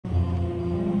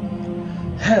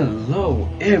Hello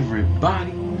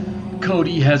everybody!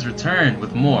 Cody has returned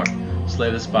with more Slay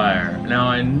the Spire. Now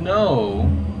I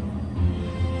know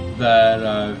that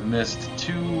I've missed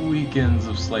 2 weekends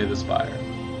of Slay the Spire.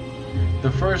 The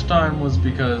first time was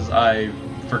because I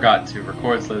forgot to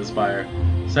record Slay the Spire.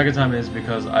 Second time is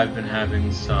because I've been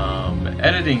having some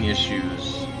editing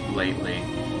issues lately.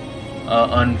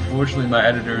 Unfortunately my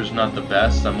editor is not the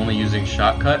best. I'm only using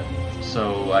Shotcut,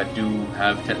 so I do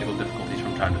have technical difficulties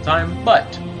from time to time,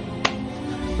 but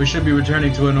we should be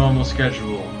returning to a normal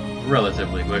schedule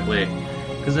relatively quickly,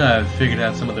 because I've figured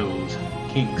out some of those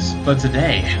kinks. But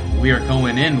today, we are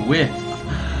going in with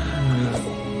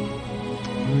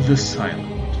the Silent.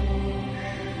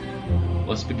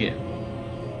 Let's begin.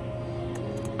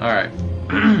 Alright.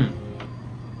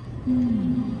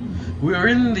 We are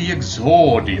in the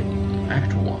Exordium,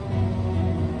 Act 1.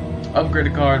 Upgrade a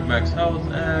card, max health,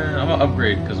 and I'm gonna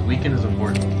upgrade because weaken is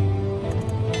important.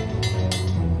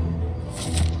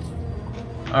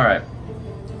 Alright.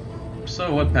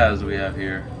 So what paths do we have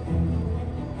here?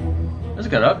 I just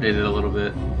got updated a little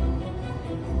bit.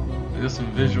 We got some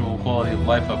visual quality of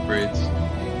life upgrades.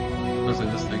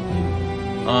 Especially this thing.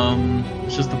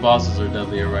 It's just the bosses are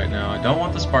deadlier right now. I don't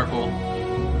want the sparkle.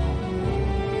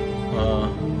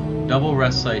 Double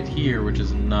rest site here, which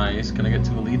is nice. Can I get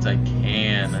 2 elites? I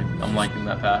can. I'm liking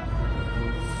that path.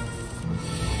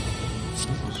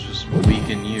 Let's just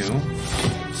weaken you.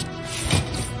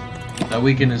 That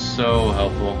weaken is so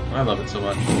helpful. I love it so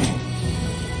much.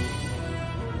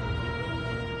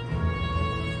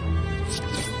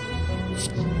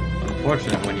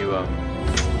 Unfortunate when you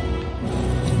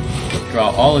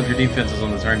draw all of your defenses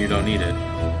on the turn you don't need it.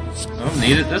 I don't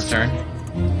need it this turn.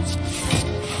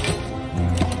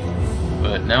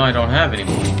 But now I don't have any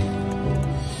more.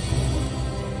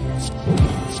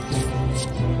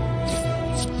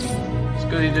 It's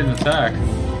good he didn't attack.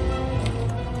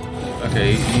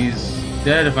 Okay, he's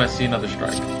dead if I see another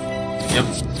strike. Yep.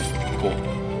 Cool.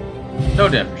 No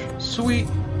damage. Sweet.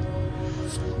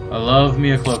 I love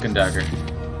me a cloak and dagger.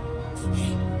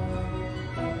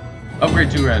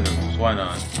 Upgrade 2 randoms. Why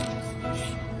not?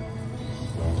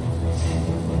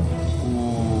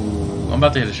 Ooh, I'm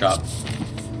about to hit a shop.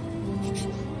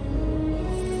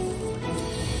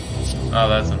 Oh,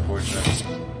 that's unfortunate.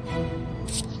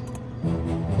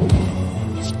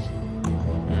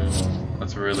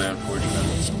 That's really unfortunate.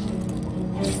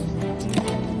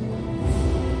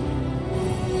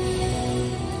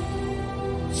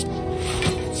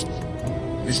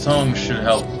 These tongs should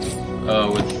help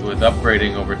with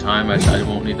upgrading over time. I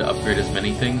won't need to upgrade as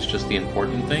many things, just the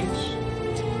important things.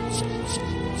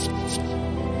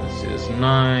 Let's see, this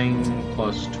 9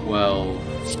 plus 12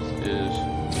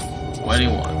 is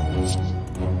 21.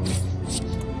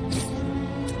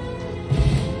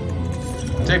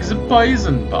 Takes a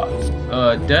poison pot.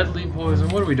 Deadly poison.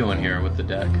 What are we doing here with the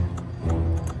deck?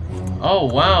 Oh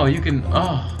wow, you can.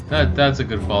 Oh, that's a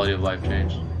good quality of life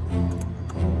change.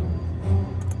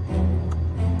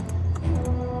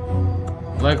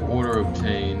 Like order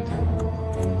obtained.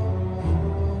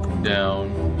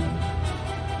 Down.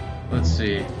 Let's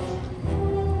see.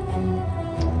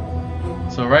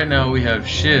 So right now we have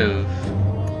Shiv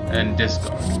and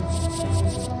Discard.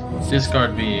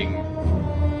 Discard being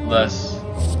less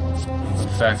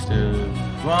effective.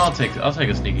 Well, I'll take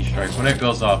a sneaky strike. When it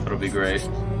goes off, it'll be great.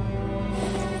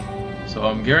 So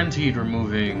I'm guaranteed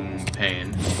removing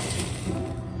pain.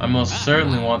 I most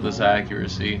certainly want this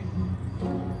accuracy.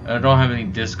 And I don't have any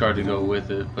discard to go with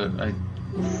it, but I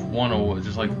want to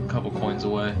just like a couple coins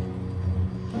away.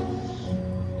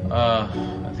 I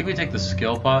think we take the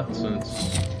skill pot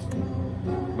since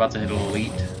we're about to hit an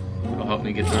elite. It'll help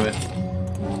me get through it.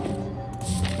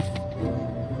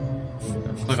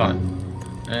 Click on it.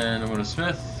 And I'm going to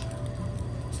smith.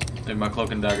 Maybe my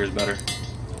cloak and dagger is better.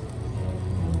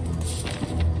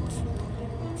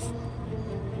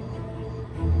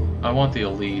 I want the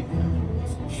elite.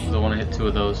 Because I want to hit 2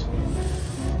 of those.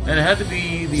 And it had to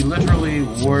be the literally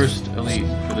worst elite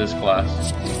for this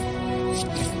class.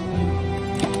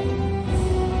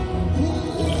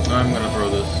 I'm going to throw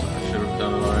this. I should have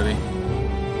done it already.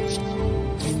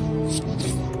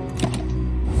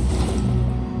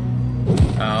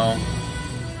 Ow.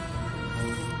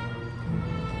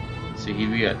 Let's see,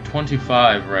 he'd be at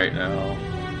 25 right now.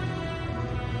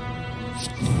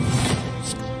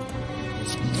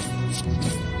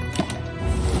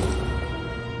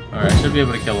 Alright, should be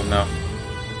able to kill him now.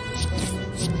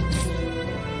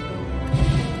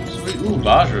 Sweet. Ooh,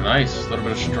 Vajra, nice. A little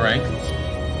bit of strength.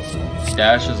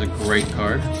 Dash is a great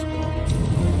card.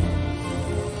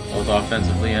 Both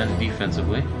offensively and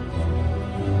defensively.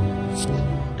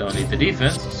 Don't need the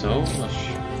defense, so let's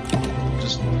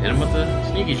just hit him with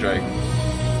the sneaky strike.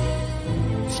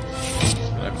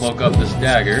 Gonna cloak up this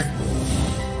dagger.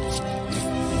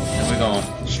 And we're going,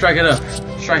 strike it up,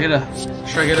 strike it up,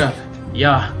 strike it up.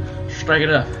 Yeah, strike it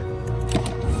up.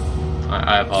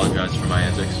 I apologize for my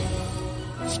antics.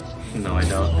 No, I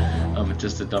don't. I'm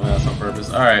just a dumbass on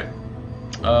purpose. Alright.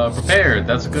 Prepared.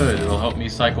 That's good. It'll help me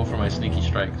cycle for my sneaky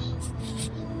strikes.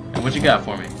 And what you got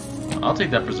for me? I'll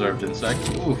take that preserved insect.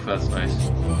 Oof, that's nice.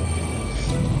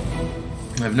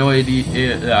 I have no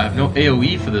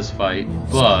AoE for this fight,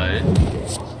 but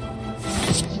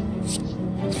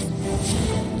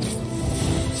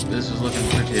this is looking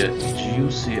pretty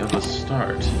juicy of a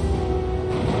start.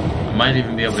 I might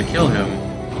even be able to kill him.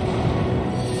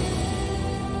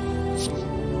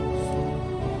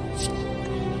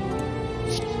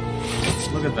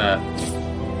 Look at that.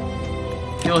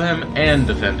 Kill him and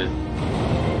defend it.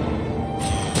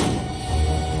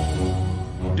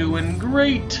 Doing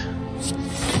great!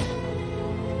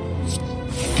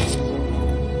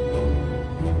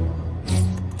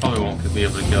 Probably won't be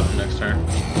able to kill him next turn.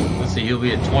 Let's see, he'll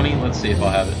be at 20. Let's see if I'll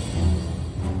have it.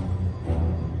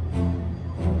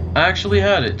 I actually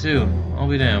had it too. I'll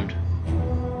be damned.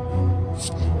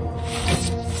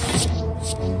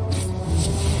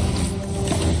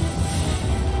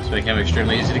 Let's make him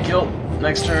extremely easy to kill.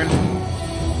 Next turn.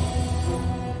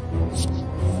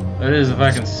 That is, if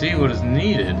I can see what is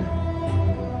needed.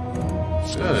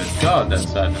 Good God, that's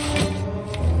sad.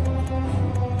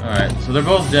 Alright, so they're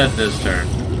both dead this turn.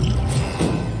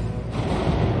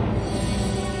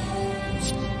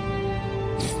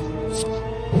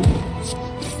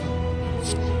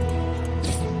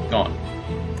 Gone.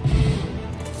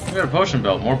 I got a potion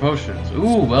belt, more potions.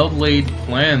 Ooh, well-laid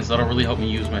plans. That'll really help me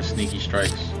use my sneaky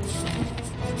strikes.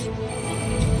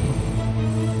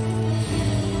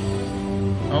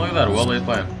 Oh, look at that, a well-laid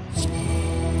plan.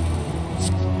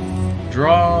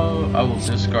 Draw, I will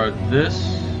discard this.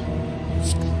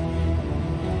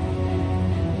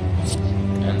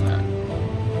 And that.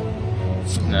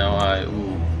 Now I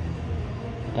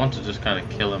want to just kind of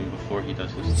kill him before he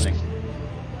does his thing.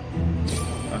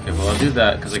 Okay, well I'll do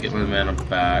that because I get my mana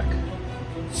back.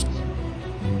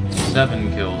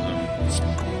 7 kills him.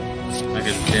 I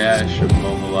can dash or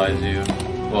mobilize you.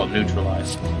 Well,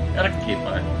 neutralize. And I can keep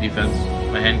my defense.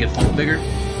 My hand gets a little bigger.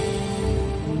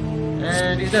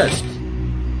 And he's dead.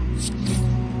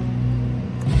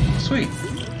 Sweet.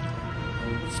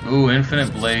 Ooh,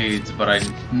 infinite blades, but I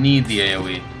need the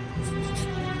AoE.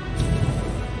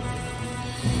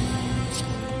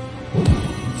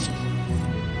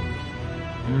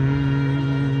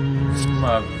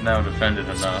 I've now defended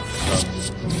enough,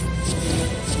 so.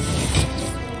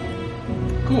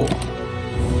 Cool.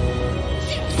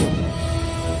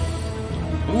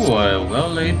 Ooh,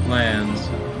 well-laid plans.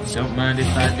 Don't mind if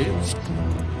I do.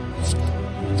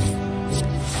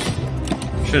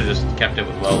 Should've just kept it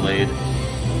with well-laid.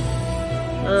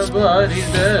 But he's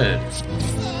dead.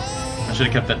 I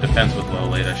should've kept that defense with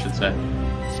well-laid, I should say.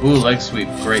 Ooh, leg sweep.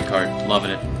 Great card.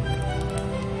 Loving it.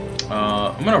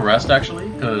 I'm gonna rest, actually,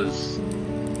 because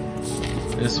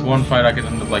this one fight I could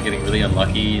end up like getting really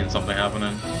unlucky and something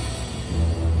happening.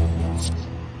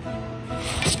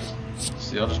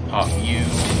 See, I'll just pop you,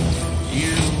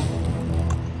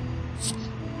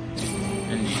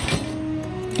 and you.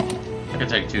 I can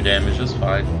take 2 damage, that's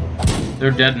fine.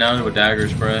 They're dead now to a dagger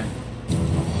spray.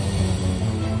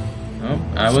 Oh,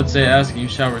 I would say ask you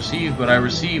shall receive, but I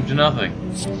received nothing.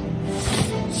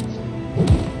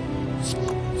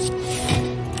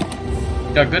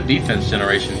 Got good defense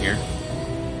generation here.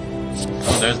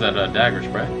 Oh, there's that dagger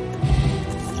spray.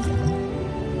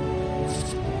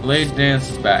 Blade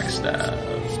Dance, Backstab.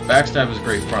 Backstab is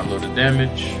great front-loaded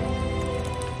damage.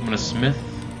 I'm gonna smith.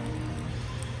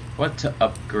 What to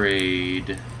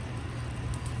upgrade?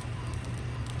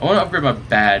 I want to upgrade my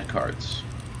bad cards.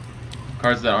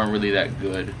 Cards that aren't really that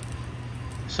good.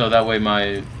 So that way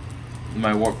my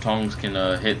Warp Tongues can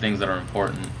hit things that are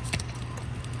important.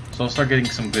 So I'll start getting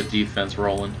some good defense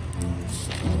rolling.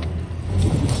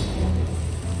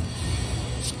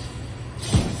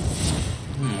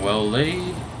 Well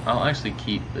laid. I'll actually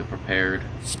keep the prepared.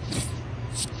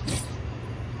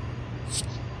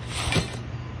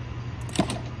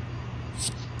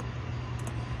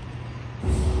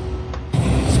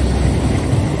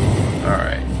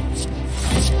 Alright.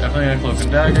 Definitely gonna cloak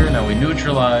and dagger. Now we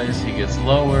neutralize. He gets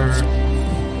lower.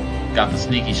 Got the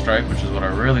sneaky strike, which is what I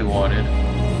really wanted.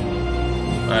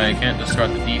 I can't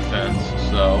discard the defense,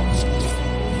 so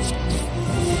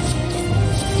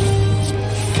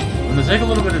I'm gonna take a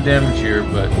little bit of damage here,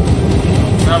 but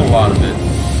not a lot of it.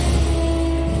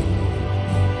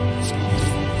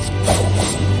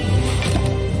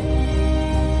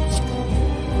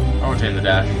 retain the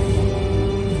dash.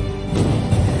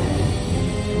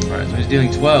 Alright, so he's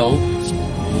dealing 12.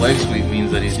 Leg sweep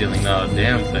means that he's dealing not a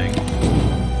damn thing.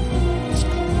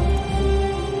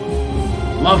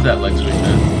 Love that leg sweep,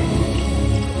 man.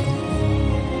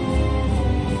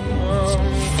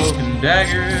 Cloak and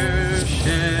dagger,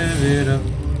 shiv it up.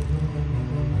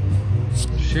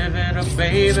 Shiv it up,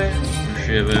 baby.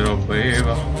 Shiv it up,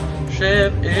 baby.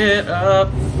 Shiv it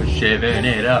up. We're shiving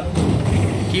it up.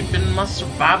 Keeping my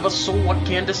survivor so I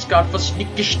can discard for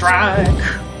sneaky strike.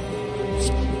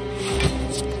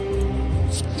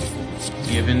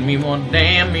 Giving me more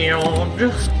damage.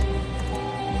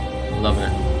 Loving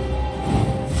it.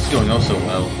 It's going oh so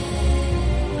well.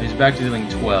 He's back to dealing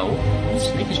 12.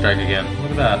 Sneaky strike again.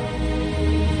 Look at that.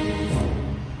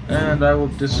 And I will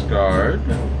discard.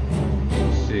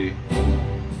 Let's see.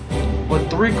 What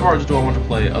 3 cards do I want to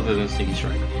play other than Sneaky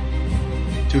Strike?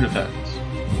 2 defense.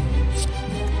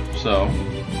 So.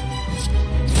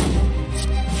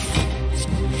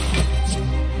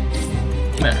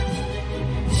 There.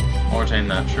 I'll retain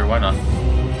that, sure, why not?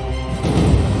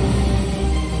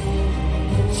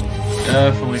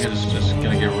 Definitely just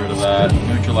gonna get rid of that.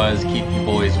 Neutralize, keep you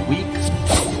boys weak.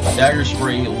 Dagger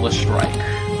spray, let's strike.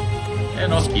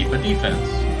 And I'll keep a defense.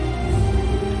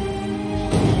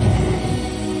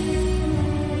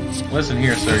 Listen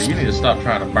here, sir, you need to stop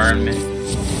trying to burn me.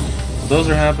 Those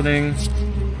are happening.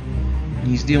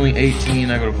 He's dealing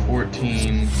 18, I go to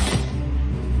 14.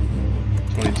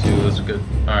 22, that's good.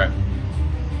 Alright.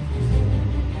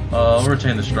 I'll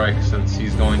retain the strike since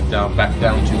he's going back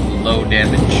down to low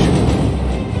damage.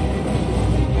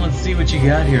 Let's see what you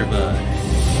got here, bud.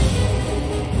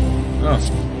 Oh,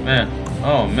 man.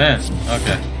 Oh, man.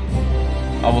 Okay.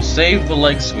 I will save the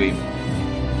leg sweep.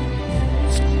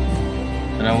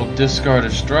 And I will discard a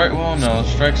strike. Well, no,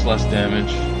 strike's less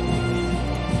damage.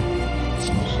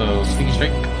 So, Sneaky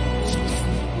Strike.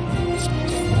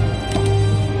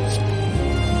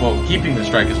 Well, keeping the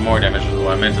strike is more damage, is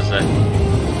what I meant to say.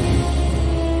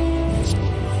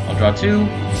 I'll draw 2.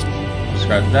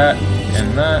 Discard that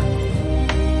and that.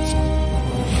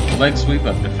 Leg sweep,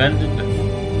 I've defended.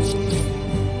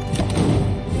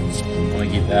 I'm gonna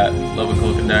keep that. Love a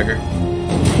Cloak and Dagger.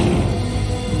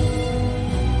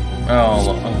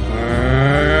 Alrighty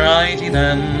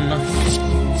then.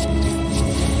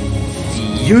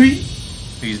 Yeet!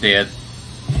 He's dead.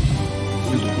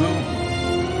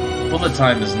 Bullet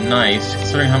time is nice,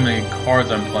 considering how many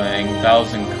cards I'm playing.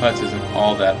 1,000 cuts isn't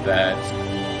all that bad.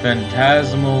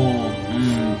 Phantasmal,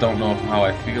 don't know how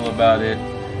I feel about it.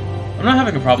 I'm not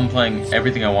having a problem playing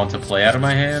everything I want to play out of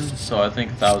my hand, so I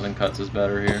think 1,000 cuts is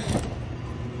better here.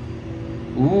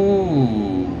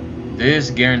 Ooh, this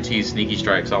guarantees Sneaky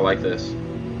Strikes. I like this.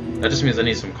 That just means I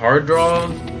need some card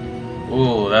draw.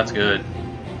 Ooh, that's good.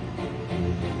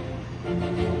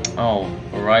 Oh,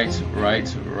 righty.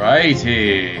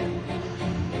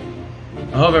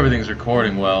 I hope everything's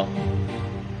recording well.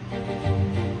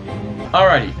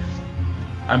 Alrighty.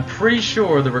 I'm pretty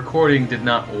sure the recording did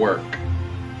not work.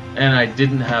 And I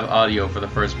didn't have audio for the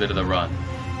first bit of the run.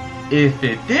 If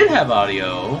it did have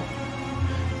audio,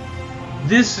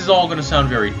 this is all going to sound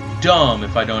very dumb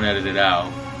if I don't edit it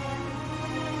out.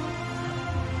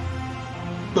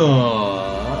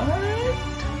 But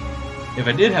if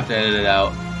I did have to edit it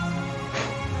out,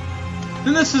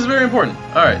 then this is very important.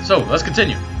 Alright, so let's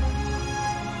continue.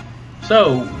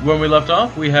 So, when we left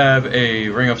off, we have a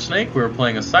Ring of Snake. We were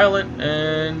playing a Silent,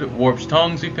 and Warp's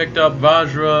Tongues we picked up,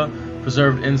 Vajra,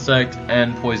 Preserved Insect,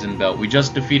 and Poison Belt. We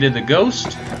just defeated the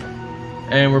Ghost,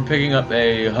 and we're picking up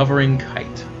a Hovering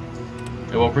Kite.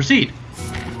 And we'll proceed,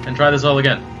 and try this all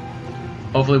again.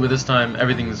 Hopefully with this time,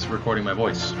 everything's recording my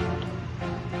voice.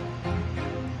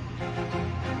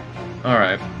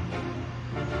 Alright.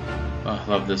 Oh,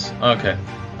 love this. Okay.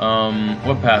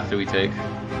 What path do we take?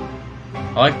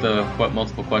 I like the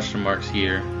multiple question marks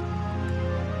here.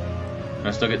 Can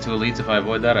I still get 2 elites? If I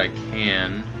avoid that, I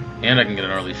can. And I can get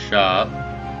an early shot.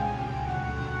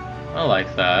 I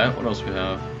like that. What else do we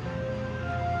have?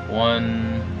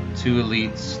 1, 2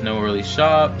 elites, no early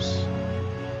shops.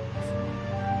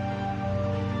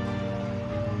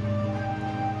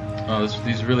 Oh,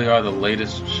 these really are the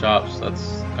latest shops.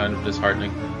 That's kind of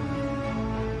disheartening.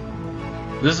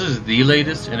 This is the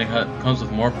latest, and it comes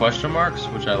with more question marks,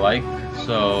 which I like.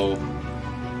 So,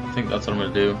 I think that's what I'm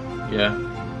going to do. Yeah.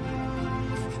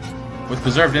 With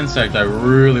Preserved Insect, I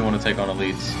really want to take on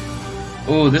elites.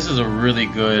 Ooh, this is a really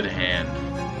good hand.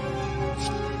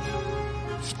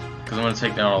 Because I'm going to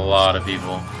take down a lot of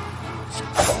people.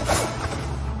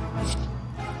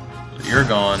 So you're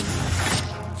gone.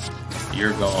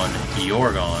 You're gone.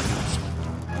 You're gone.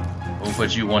 We'll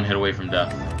put you 1 hit away from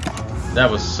death. That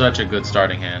was such a good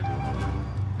starting hand.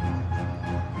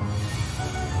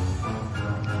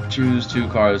 Choose 2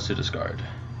 cards to discard.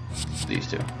 These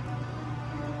 2.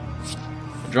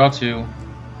 Draw 2.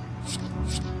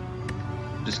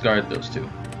 Discard those 2.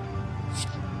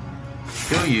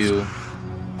 Kill you,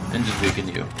 and just weaken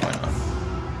you. Why not?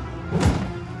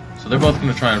 So they're both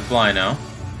going to try and fly now.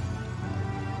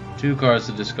 2 cards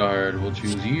to discard. We'll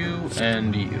choose you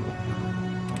and you.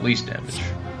 Least damage.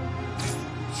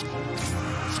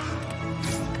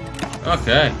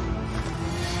 Okay.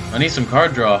 I need some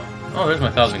card draw. Oh, there's my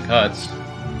 1,000 cuts.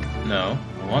 No,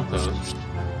 I want those.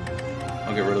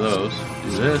 I'll get rid of those.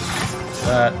 Do this.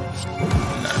 That.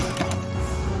 Nah.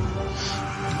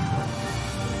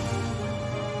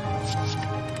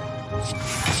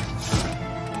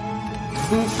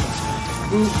 Boop.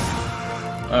 Boop.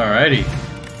 Alrighty.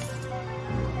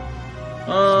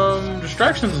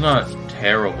 Distraction's not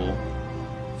terrible.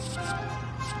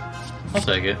 I'll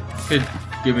take it. Could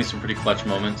give me some pretty clutch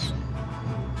moments.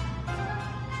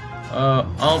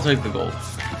 I'll take the gold.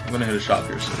 I'm gonna hit a shot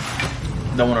here soon.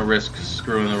 Don't want to risk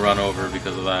screwing the run over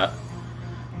because of that.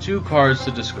 2 cards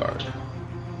to discard.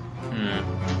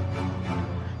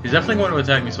 He's definitely going to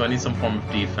attack me, so I need some form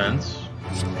of defense.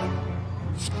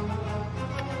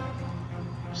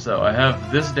 So I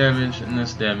have this damage and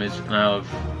this damage, and I'll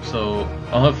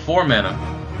have 4 mana.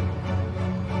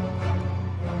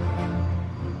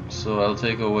 So I'll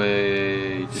take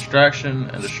away distraction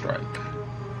and a strike.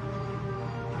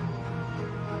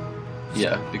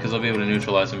 Yeah, because I'll be able to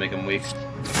neutralize and make him weak.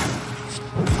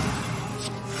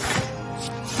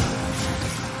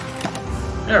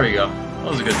 There we go. That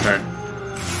was a good turn.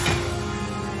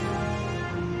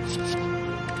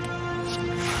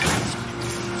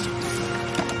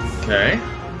 Okay.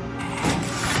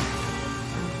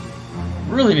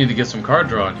 Really need to get some card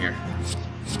draw in here.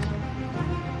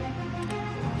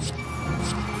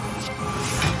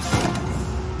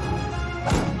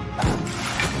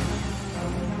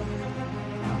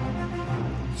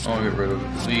 I'll get rid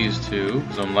of these 2,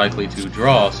 because I'm likely to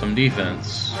draw some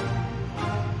defense.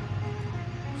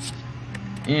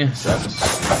 Yeah, sadness.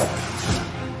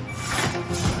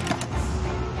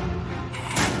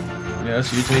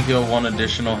 Yes, you take your 1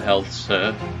 additional health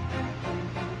set.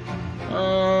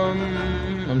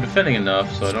 I'm defending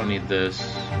enough, so I don't need this,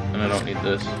 and I don't need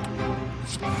this.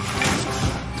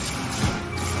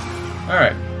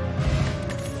 Alright.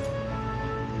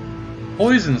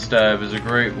 Poison Stab is a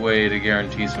great way to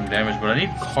guarantee some damage, but I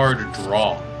need card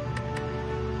draw.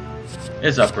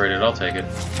 It's upgraded, I'll take it.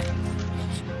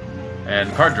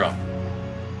 And card draw.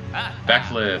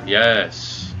 Backflip,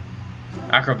 yes.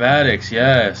 Acrobatics,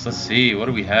 yes. Let's see, what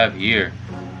do we have here?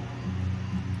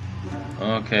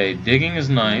 Okay, digging is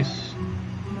nice.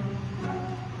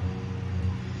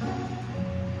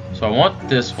 So I want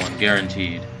this one,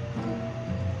 guaranteed.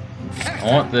 I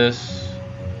want this.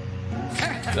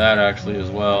 That actually as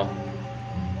well.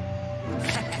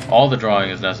 All the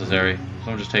drawing is necessary,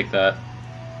 so I'll just take that.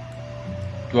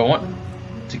 Do I want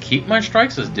to keep my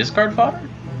strikes as discard fodder?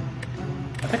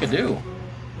 I think I do.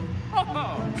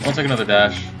 I'll take another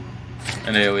dash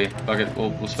and AoE. Fuck it,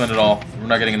 we'll spend it all. We're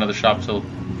not getting another shop till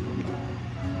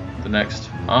the next.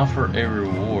 Offer a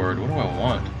reward. What do I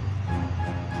want?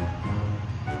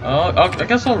 I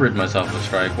guess I'll rid myself of a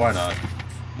strike. Why not?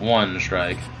 1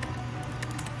 strike.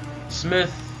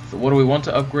 Smith, what do we want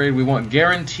to upgrade? We want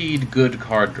guaranteed good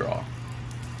card draw.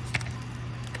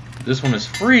 This one is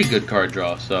free good card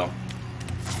draw, so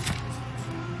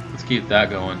let's keep that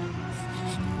going.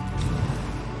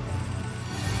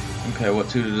 Okay, what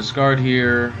 2 to discard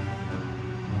here?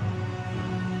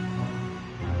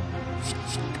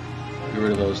 Get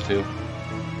rid of those 2.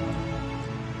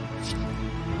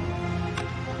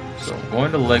 So I'm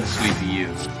going to leg sweep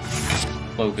you.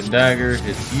 Cloak and dagger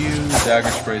hits you. Dagger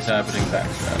spray's happening.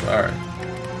 Backstab. Alright.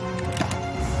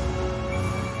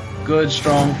 Good,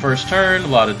 strong first turn. A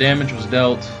lot of damage was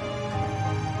dealt.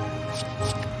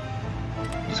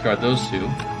 Discard those 2. Go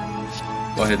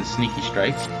ahead and sneaky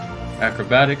strike.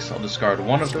 Acrobatics, I'll discard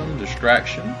 1 of them.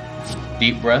 Distraction.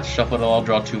 Deep breath, shuffle it all,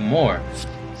 draw 2 more.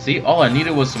 See, all I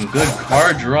needed was some good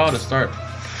card draw to start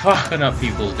fucking up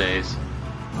people's days.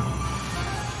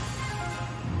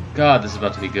 God, this is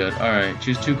about to be good. Alright,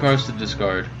 choose 2 cards to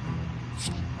discard.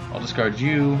 I'll discard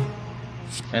you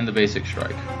and the basic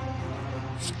strike.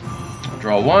 I'll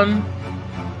draw 1.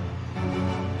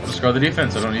 I'll discard the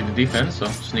defense. I don't need the defense, so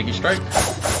sneaky strike.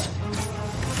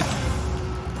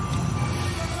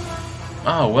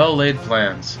 Ah, well laid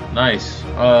plans. Nice.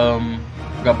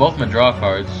 Got both my draw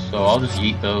cards, so I'll just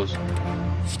yeet those.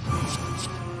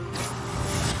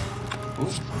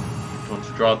 Ooh. Want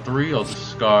to draw 3? I'll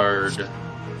discard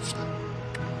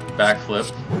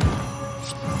backflip.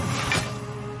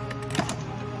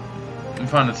 I'm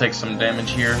trying to take some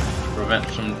damage here, prevent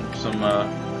some I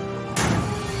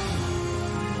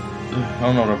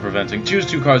don't know what I'm preventing. Choose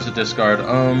 2 cards to discard.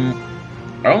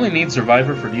 I only need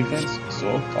Survivor for defense,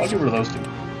 so I'll get rid of those 2.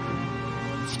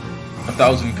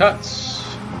 1,000 cuts.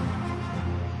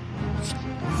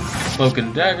 Cloak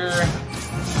and Dagger.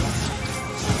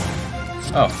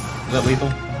 Oh, is that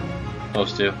lethal?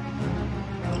 Close to.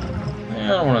 Yeah,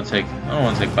 I don't want to take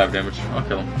 5 damage. I'll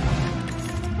kill him.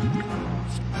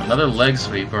 Another leg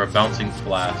sweep or a bouncing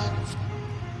flask.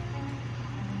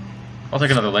 I'll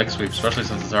take another leg sweep, especially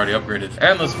since it's already upgraded.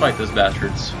 And let's fight this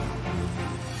bastards.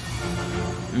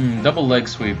 Double leg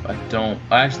sweep. I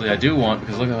do want,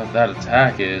 because look at what that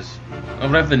attack is. Oh,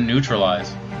 but I have to neutralize.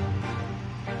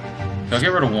 So I'll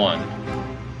get rid of 1.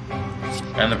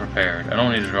 And the prepared. I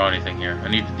don't need to draw anything here. I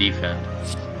need to defend.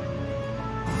 So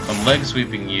I'm leg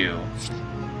sweeping you.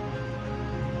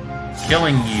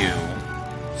 Killing you.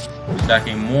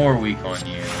 Stacking more weak on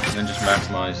you. And then just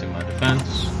maximizing my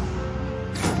defense.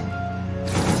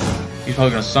 He's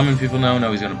probably going to summon people now.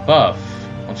 No, he's going to buff.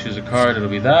 I'll choose a card. It'll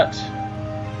be that.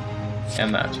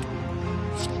 And that.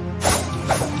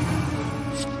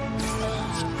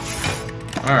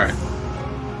 Alright.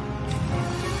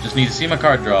 Just need to see my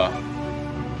card draw.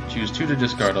 Choose 2 to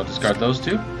discard. I'll discard those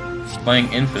 2.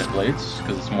 Playing Infinite Blades,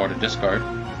 because it's more to discard.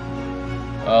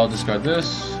 I'll discard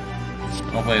this.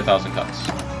 I'll play 1,000 cuts,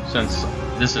 since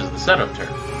this is the setup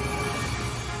turn.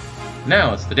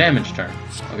 Now it's the damage turn.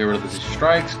 I'll get rid of the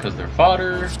strikes, because they're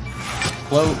fodder.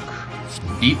 Cloak.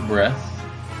 Deep Breath.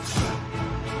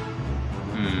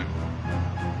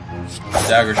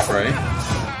 Dagger Spray.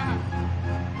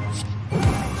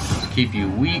 Just keep you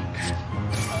weak.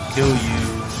 Kill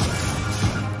you.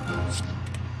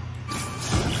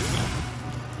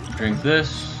 Drink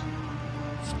this.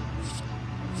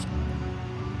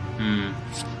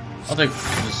 I'll take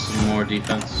just some more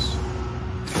defense.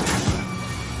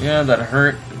 Yeah, that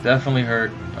hurt. It definitely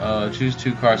hurt. Choose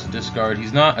 2 cards to discard.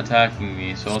 He's not attacking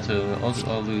me, so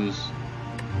I'll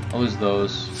lose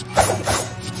those.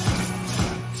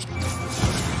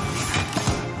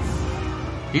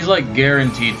 He's like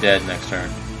guaranteed dead next turn.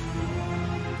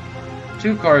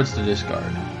 2 cards to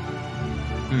discard.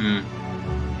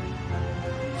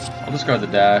 I'll discard the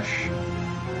dash.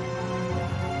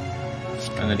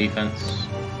 And the defense.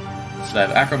 So I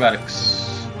have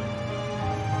acrobatics.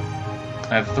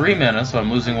 I have 3 mana, so I'm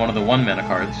losing one of the 1 mana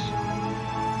cards.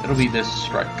 It'll be this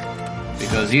strike.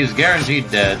 Because he is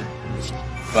guaranteed dead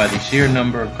by the sheer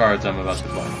number of cards I'm about to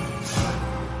play.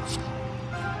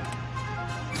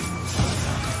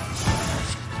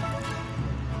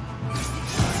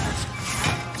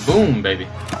 Boom, baby.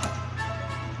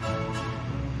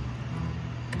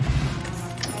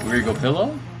 Regal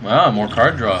Pillow? Ah, more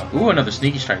card draw. Ooh, another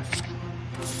Sneaky Strike.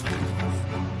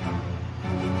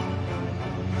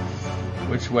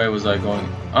 Which way was I going?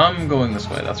 I'm going this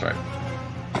way, that's right.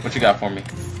 What you got for me?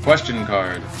 Question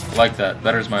card. I like that.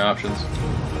 Betters my options.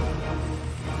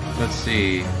 Let's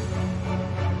see.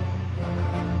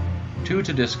 2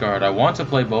 to discard. I want to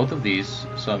play both of these,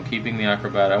 so I'm keeping the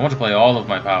acrobat. I want to play all of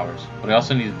my powers, but I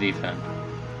also need to defend.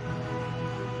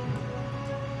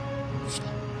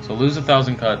 So lose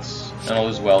 1,000 cuts, and I'll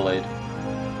lose Well Laid.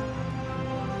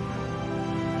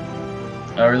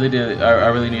 I really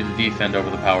need to defend over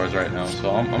the powers right now,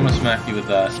 so I'm gonna smack you with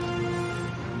that.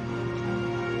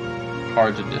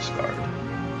 Hard to discard.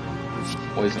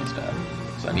 Poison Stab,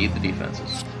 because I need the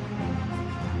defenses.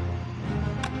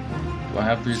 Do I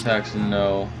have 3 attacks?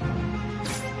 No.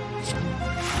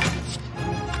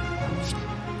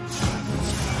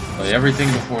 Play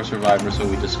everything before Survivor, so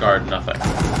we discard nothing.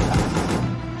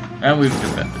 And we've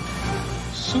defended.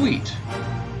 Sweet.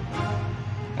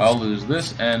 I'll lose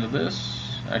this and this.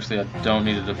 Actually, I don't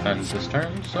need to defend this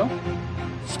turn, so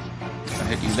I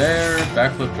hit you there.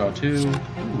 Backflip, draw 2.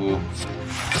 Ooh.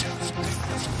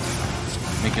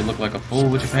 Make you look like a fool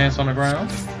with your pants on the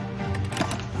ground.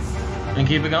 And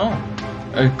keep it going.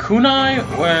 A kunai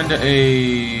and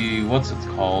a... what's it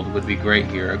called would be great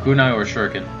here. A kunai or a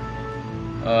shuriken.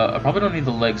 I probably don't need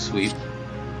the leg sweep.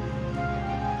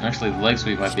 Actually, the leg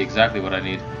sweep might be exactly what I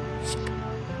need.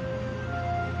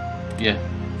 Yeah.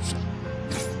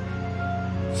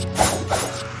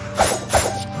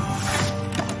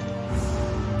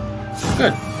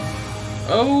 Good.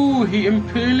 Oh, he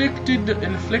inflicted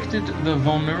the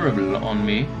vulnerable on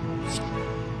me.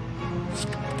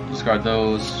 Discard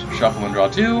those. Shuffle and draw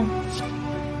 2.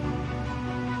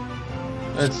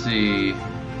 Let's see.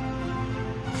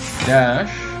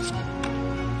 Dash.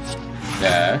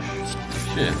 Dash.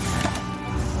 Shit.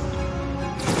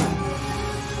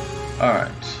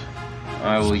 Alright.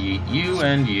 I will yeet you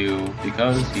and you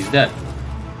because he's dead.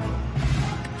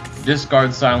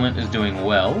 Discard Silent is doing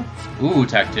well. Ooh,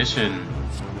 Tactician.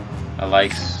 I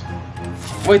likes.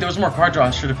 Wait, there was more card draw.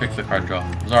 I should have picked the card draw.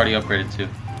 It was already upgraded too.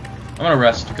 I'm gonna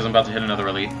rest because I'm about to hit another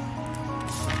elite.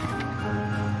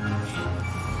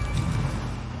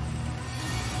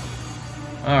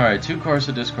 Alright, 2 cards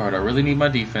to discard. I really need my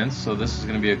defense, so this is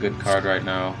gonna be a good card right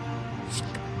now.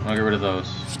 I'll get rid of those.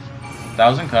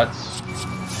 1,000 cuts.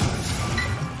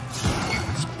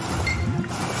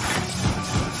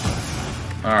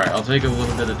 Alright, I'll take a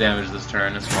little bit of damage this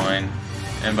turn, it's fine.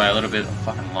 And by a little bit, a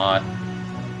fucking lot.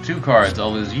 2 cards,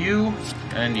 I'll lose you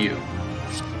and you.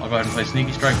 I'll go ahead and play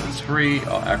Sneaky Strike, it's free.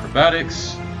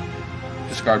 Acrobatics.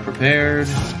 Discard Prepared.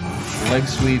 Leg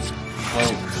Sweep.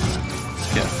 Cloak.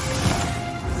 Kill.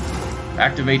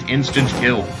 Activate Instant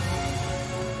Kill.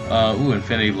 Ooh,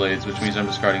 Infinity Blades, which means I'm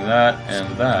discarding that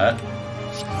and that.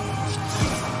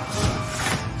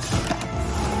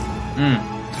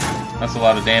 That's a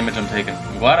lot of damage I'm taking.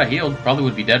 I'm glad I healed. Probably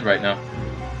would be dead right now.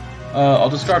 I'll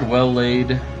discard Well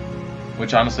Laid,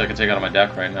 which honestly I can take out of my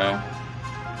deck right now.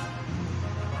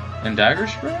 And Dagger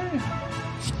Spray?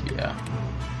 Yeah.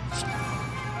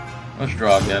 Let's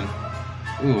draw again.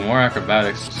 Ooh, more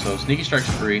Acrobatics. So Sneaky Strike's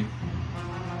free.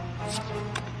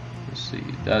 Let's see.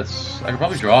 I could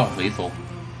probably draw Lethal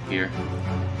here.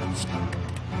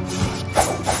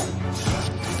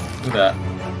 Look at that.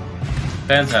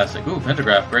 Fantastic. Ooh,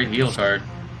 Pentagraph. Great heal card.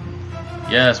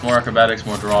 Yes, more Acrobatics,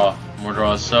 more draw. More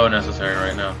draw is so necessary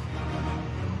right now.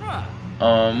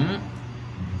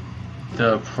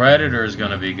 The Predator is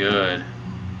gonna be good.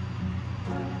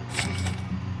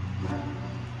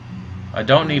 I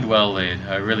don't need Well Laid.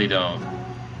 I really don't.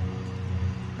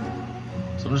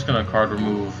 So I'm just gonna card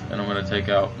remove, and I'm gonna take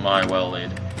out my Well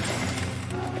Laid.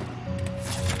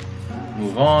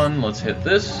 Move on. Let's hit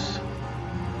this.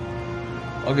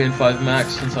 I'll gain 5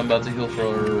 max since I'm about to heal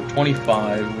for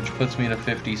 25, which puts me to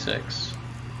 56.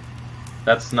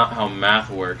 That's not how math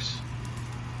works.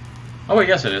 Oh wait,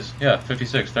 yes it is. Yeah,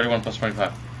 56. 31 plus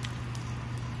 25.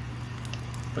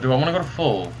 But do I want to go to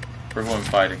full for who I'm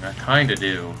fighting? I kinda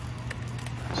do.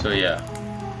 So yeah.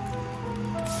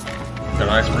 Got a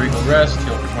nice regal rest,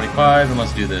 heal for 25, and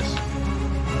let's do this.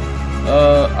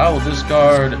 I will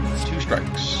discard 2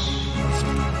 strikes.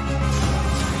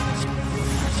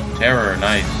 Terror,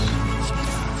 nice.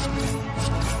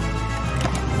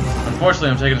 Unfortunately,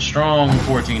 I'm taking a strong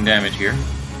 14 damage here.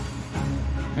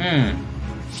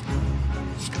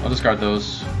 I'll discard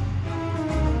those.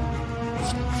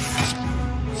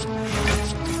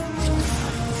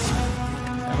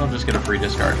 And I'll just get a free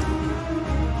discard.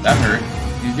 That hurt.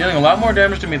 He's dealing a lot more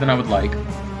damage to me than I would like.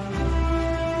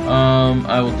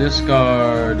 I will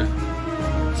discard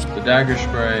the Dagger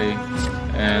Spray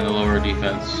and the lower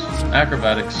defense.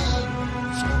 Acrobatics.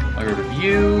 I'll get rid of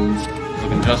you.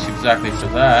 Looking just exactly for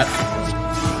that.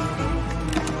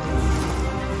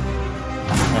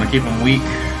 I want to keep him weak.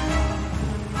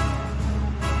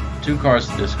 2 cards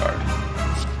to discard.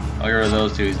 I'll get rid of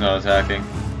those 2, he's not attacking.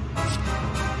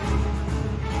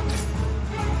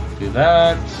 Do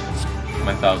that.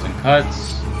 My 1,000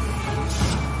 cuts.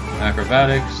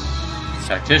 Acrobatics.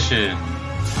 Tactician.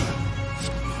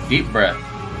 Deep breath.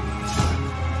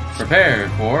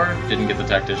 Prepared for... Didn't get the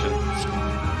Tactician.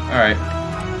 Alright.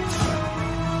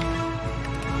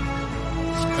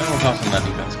 Then we'll toss on that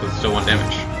defense, because it's still 1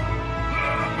 damage.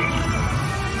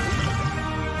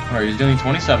 Alright, he's doing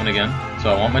 27 again, so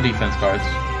I want my defense cards.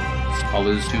 I'll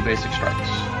lose 2 basic strikes.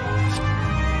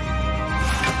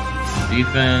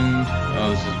 Defend. Oh,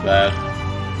 this is bad.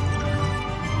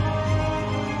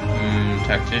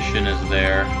 Tactician is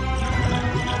there.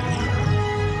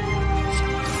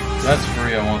 That's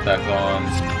free, I want that gone. I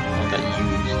want that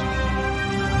used.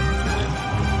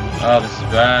 Oh, this is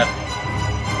bad.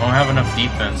 I don't have enough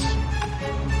defense.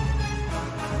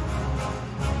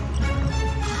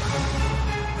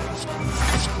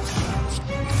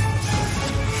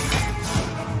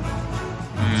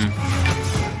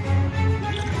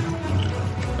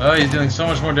 Oh, he's doing so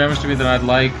much more damage to me than I'd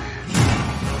like.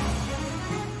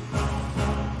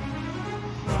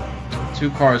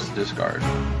 2 cards to discard.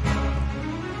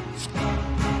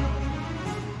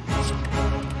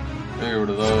 Get rid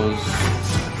of those.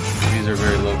 These are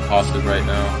very low costed right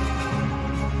now.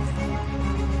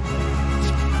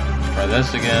 Try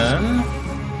this again.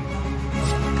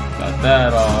 Got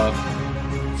that off.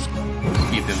 Let's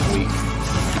keep him weak.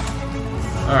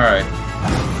 Alright.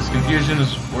 This confusion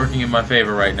is working in my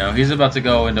favor right now. He's about to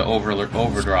go into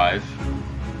overdrive.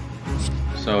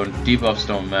 So debuffs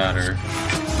don't matter.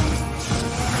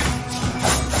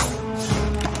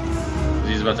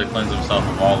 He's about to cleanse himself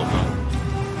of all of them.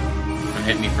 And and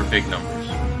hit me for big numbers.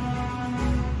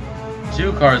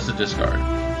 2 cards to discard.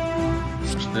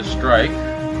 The strike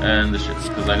and the shift,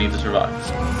 because I need to survive.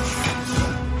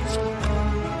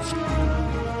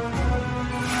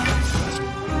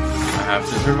 I have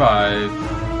to survive,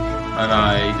 and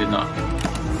I did not.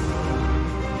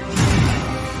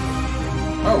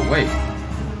 Oh, wait.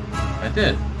 I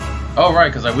did. Oh, right,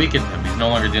 because I weakened him. He's no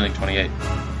longer dealing 28.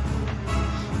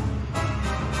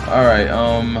 Alright,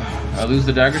 I lose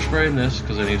the dagger spray in this,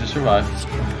 because I need to survive.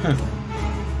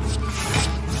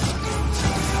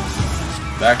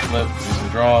 Backflip, do some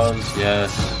draws,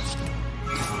 yes.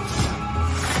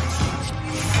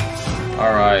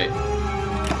 Alright.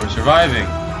 We're surviving.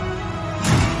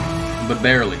 But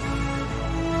barely.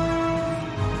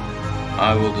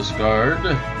 I will discard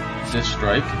this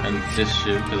strike and this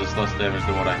shiv because it's less damage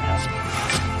than what I have.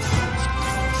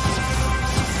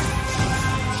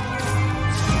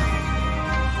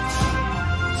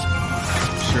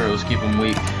 Sure, let's keep him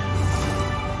weak.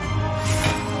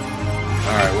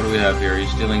 Alright, what do we have here?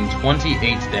 He's dealing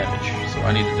 28 damage, so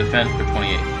I need to defend for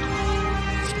 28.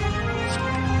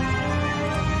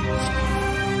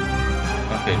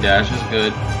 Okay, dash is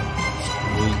good.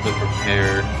 Lose the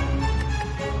prepared.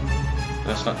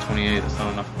 That's not 28, that's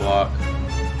not enough block.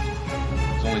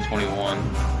 It's only 21.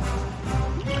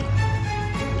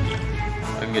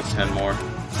 I can get 10 more.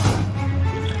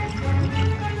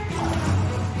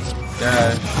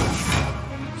 Dash.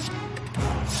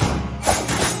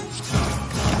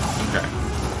 Okay.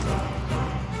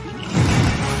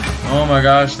 Oh my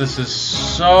gosh, this is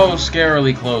so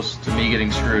scarily close to me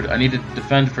getting screwed. I need to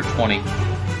defend for 20,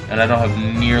 and I don't have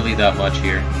nearly that much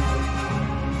here.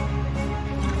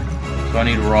 So I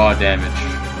need raw damage.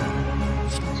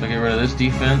 So I get rid of this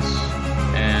defense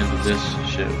and this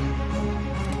shiv.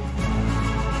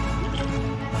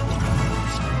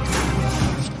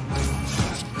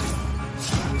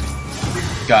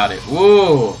 Got it.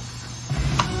 Woo!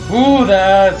 Ooh,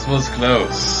 that was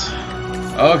close.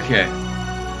 Okay.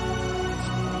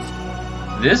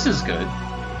 This is good.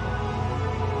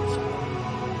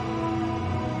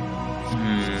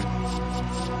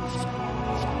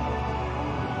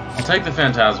 I'll take the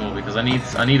Phantasmal because I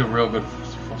need a real good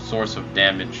source of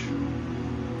damage.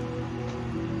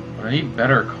 But I need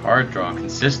better card draw,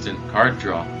 consistent card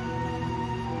draw.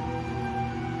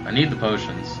 I need the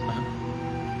potions.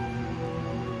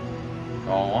 I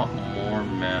want more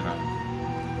mana.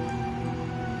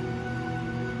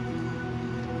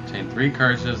 Obtain 3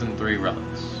 curses and 3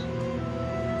 relics.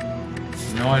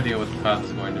 No idea what the path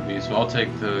is going to be, so I'll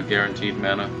take the guaranteed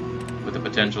mana with the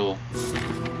potential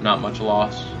not much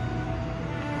loss.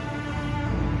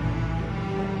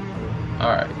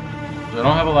 Alright, so I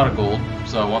don't have a lot of gold,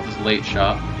 so I want this late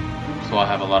shot, so I'll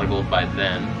have a lot of gold by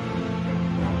then.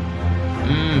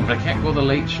 But I can't go the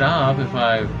late shop if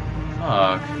I...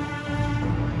 Fuck.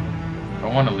 If I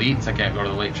want elites, I can't go to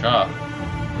the late shop.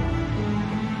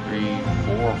 3,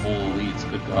 4 whole elites,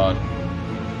 good god.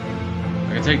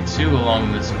 I can take 2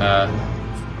 along this path,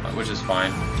 which is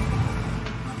fine.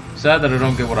 Sad that I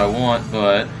don't get what I want,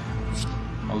 but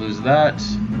I'll lose that.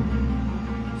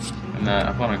 And that,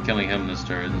 I plan on killing him this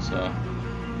turn, so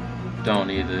don't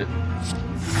need it.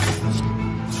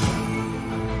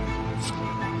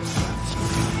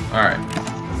 Alright.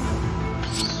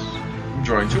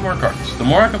 Drawing 2 more cards. The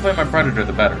more I can play my Predator,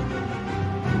 the better.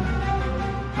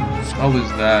 I'll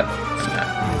lose that and that.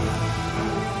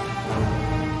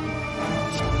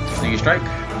 Sneaky Strike.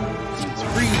 It's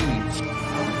free!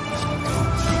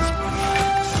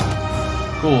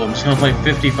 Cool, I'm just gonna play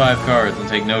 55 cards and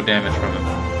take no damage from him.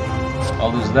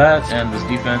 I'll lose that and this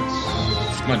defense.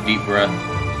 I'm gonna deep breath.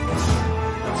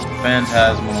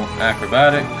 Phantasmal,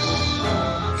 Acrobatics.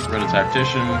 Get rid of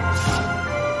Tactician.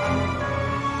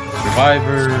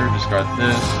 Survivor, discard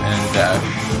this, and dash.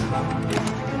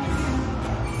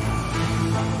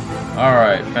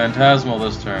 Alright, Phantasmal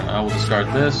this turn. I will discard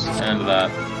this and that.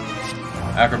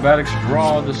 Acrobatics,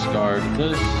 draw, discard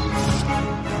this.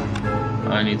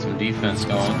 I need some defense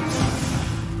going.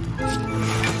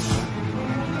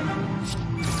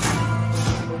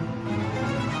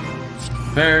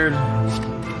 Prepared.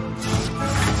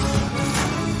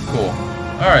 Cool.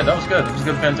 Alright, that was good. That was a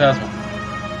good Phantasmal.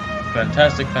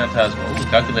 Fantastic Phantasmal. Ooh,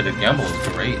 Calculated Gamble is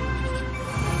great.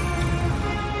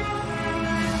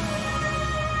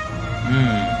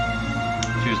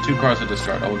 Choose 2 cards to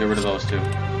discard. I will get rid of those 2.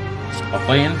 I'll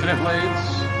play Infinite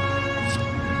Blades.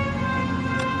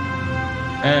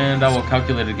 And I will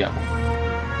Calculated Gamble.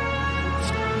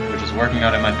 Which is working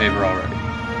out in my favor already.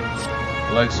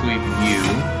 Leg Sweep you.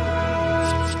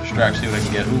 Distract, see what I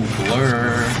can get. Ooh,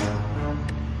 Blur.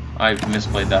 I've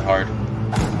misplayed that hard.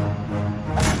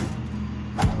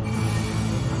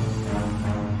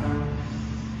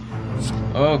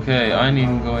 Okay,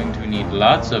 I'm going to need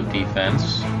lots of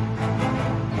defense.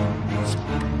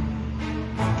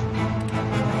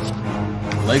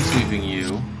 Leg sweeping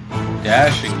you,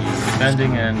 dashing you,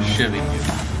 defending, and shivving you.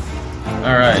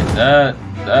 Alright, that's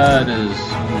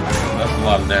a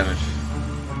lot of damage.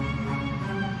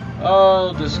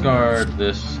 I'll discard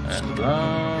this and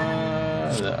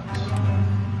that.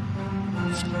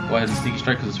 Go ahead and sneaky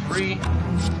strike because it's free.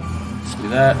 Do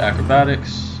that,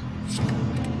 acrobatics.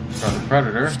 Discard the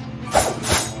predator.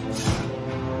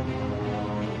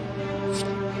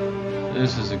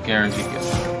 This is a guaranteed kill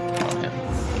on him.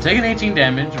 Taking 18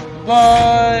 damage,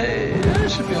 but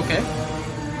it should be okay.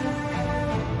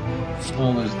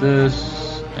 We'll lose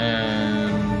this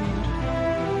and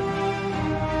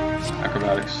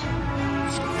acrobatics.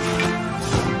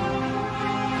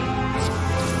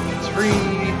 It's free.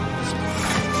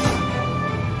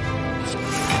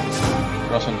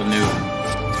 Draw something new.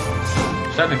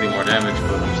 It's technically more damage,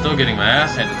 but I'm still getting my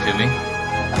ass handed to me.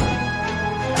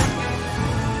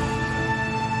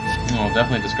 I'll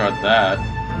definitely discard that.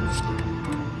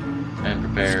 And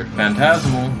prepared.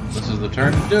 Phantasmal. This is the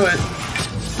turn to do it.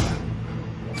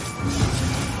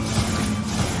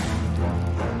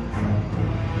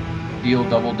 Deal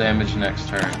double damage next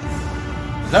turn.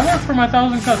 Does that work for my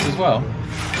 1,000 cuts as well?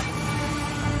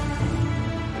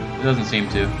 It doesn't seem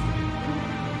to.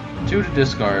 2 to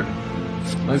discard.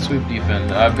 Leg sweep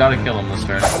defend. I've got to kill him this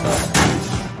turn.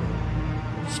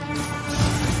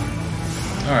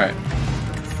 Alright.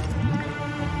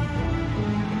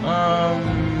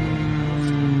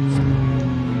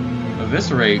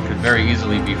 Eviscerate could very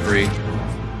easily be free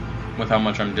with how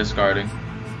much I'm discarding.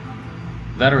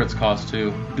 That or its cost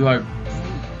too. Do I...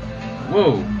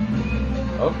 Whoa!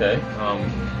 Okay,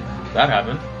 that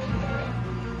happened.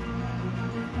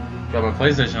 Got my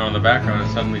PlayStation on in the background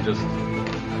and suddenly just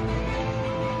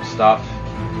stopped.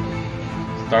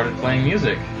 Started playing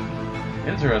music.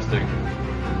 Interesting.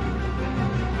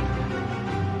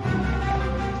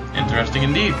 Interesting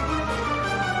indeed.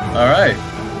 Alright.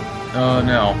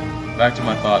 Now, back to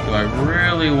my thought. Do I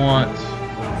really want...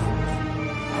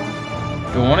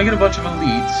 Do I want to get a bunch of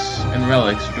elites and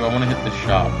relics, or do I want to hit the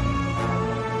shop?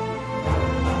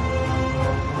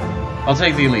 I'll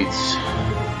take the elites.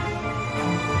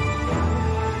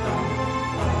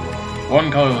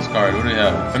 One colorless card. What do we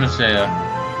have? Panacea.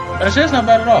 Panacea's not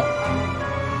bad at all.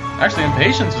 Actually,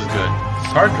 Impatience is good.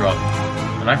 Card draw.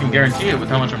 And I can guarantee it with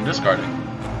how much I'm discarding.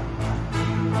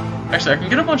 Actually, I can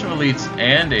get a bunch of elites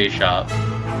and a shop.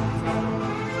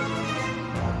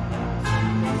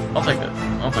 I'll take it.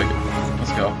 I'll take it.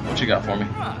 Let's go. What you got for me?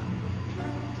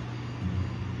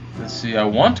 Let's see. I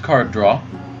want card draw.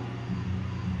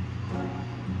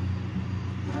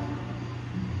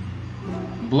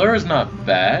 Blur is not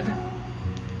bad.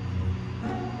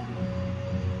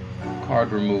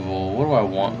 Card removal. What do I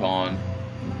want gone?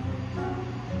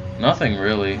 Nothing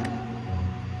really.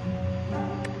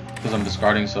 Because I'm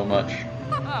discarding so much.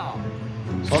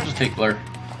 So I'll just take Blur.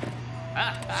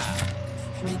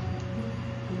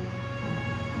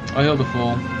 I'll heal the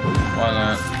Fool. Why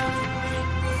not?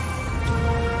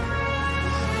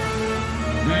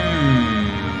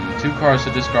 2 cards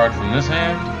to discard from this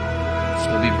hand.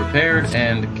 Will be prepared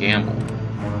and gamble.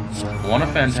 1 a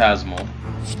Phantasmal.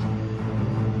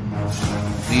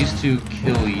 These 2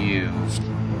 kill you.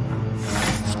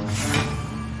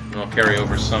 And I'll carry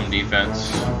over some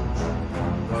defense.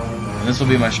 And this will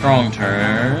be my strong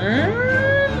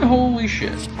turn. Holy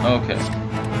shit. Okay.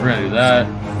 We're gonna do that.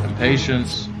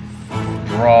 Impatience.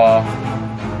 Draw.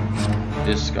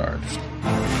 Discard.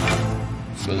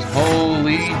 Because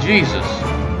holy Jesus.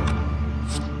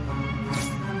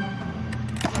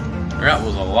 That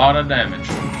was a lot of damage.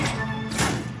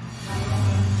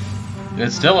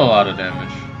 It's still a lot of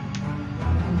damage.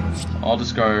 I'll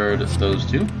discard those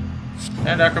 2.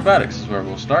 And acrobatics is where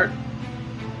we'll start.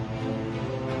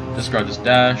 Discard this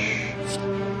dash.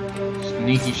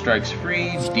 Sneaky strikes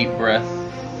free. Deep breath.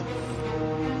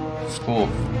 Cool.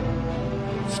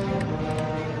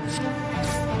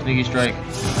 Sneaky strike.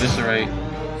 Eviscerate.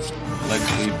 Leg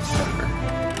sweep. Predator.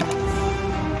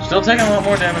 Still taking a lot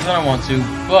more damage than I want to,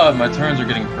 but my turns are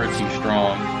getting pretty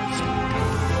strong.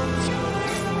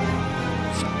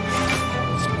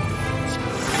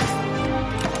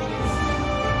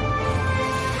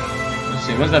 Let's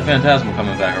see, when's that Phantasmal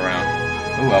coming back around?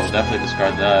 Ooh, I will definitely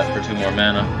discard that for 2 more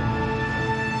mana.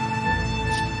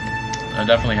 I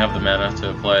definitely have the mana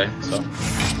to play, so.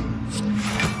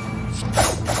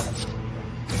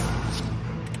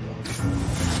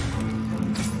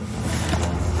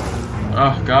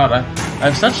 Oh god, I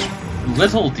have such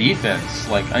little defense.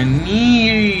 Like, I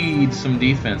need some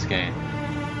defense gain.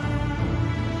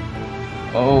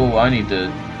 Oh, I need to...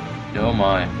 Oh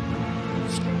my.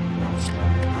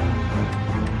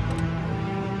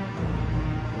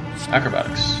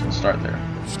 Acrobatics. Let's start there.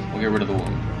 We'll get rid of the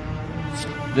wound.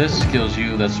 This kills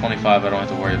you. That's 25. I don't have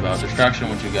to worry about. Distraction,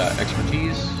 what you got?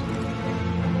 Expertise?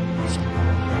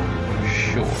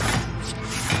 Sure.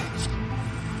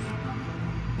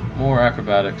 More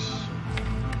acrobatics.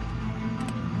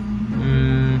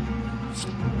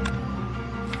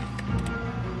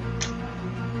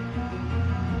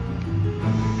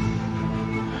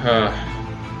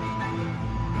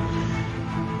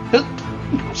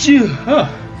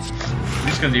 I'm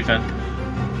just gonna defend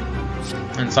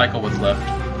and cycle what's left,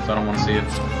 so I don't want to see it.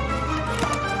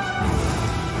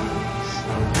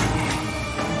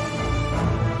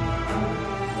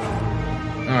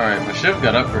 Alright, my shiv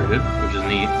got upgraded, which is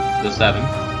neat. The 7.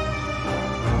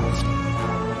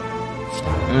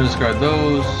 I'm gonna discard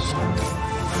those.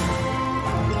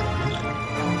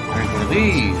 Drink one of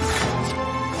these.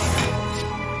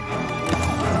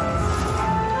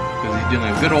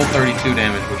 Dealing a good old 32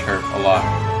 damage, which hurt a lot.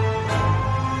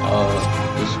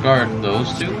 Discard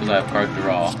those two, because I have card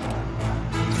draw.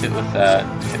 Hit with that,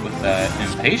 hit with that.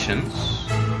 Impatience.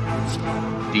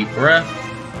 Deep breath.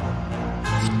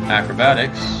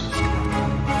 Acrobatics.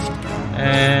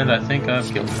 And I think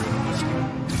I've killed her.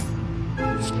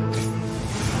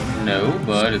 No,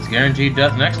 but it's guaranteed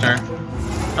death next turn.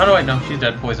 Oh no, wait, no, she's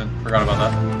dead. Poison. Forgot about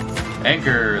that.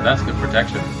 Anchor, that's good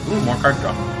protection. Ooh, more card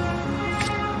draw.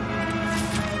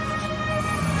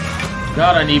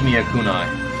 God, I need me a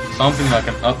kunai. Something that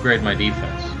can upgrade my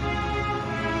defense.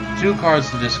 2 cards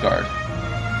to discard.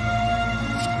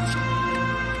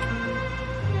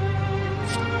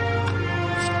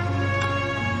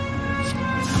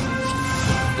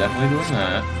 Definitely doing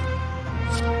that.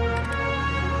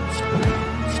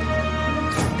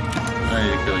 I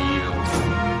need to kill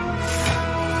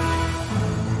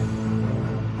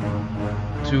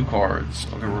you. 2 cards.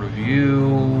 I'll get rid of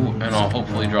you, and I'll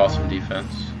hopefully draw some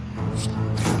defense.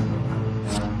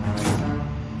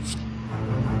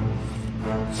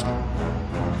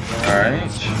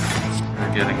 Alright,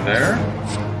 we're getting there.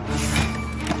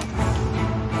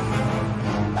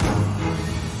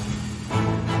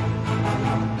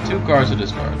 Two cards to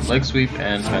discard. Leg Sweep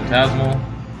and Phantasmal.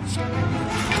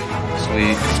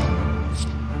 Sweet.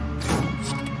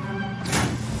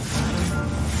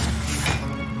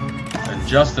 And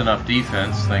just enough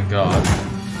defense, thank God.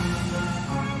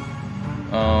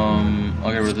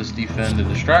 I'll get rid of this defend and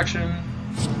distraction.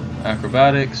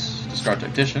 Acrobatics, discard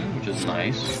Tactician, which is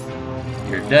nice.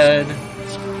 You're dead.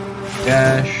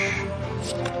 Dash.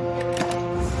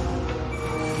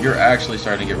 You're actually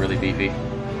starting to get really beefy.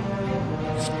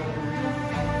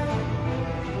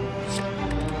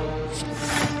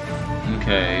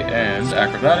 Okay, and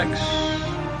acrobatics.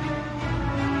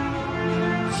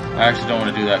 I actually don't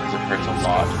want to do that because it hurts a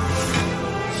lot.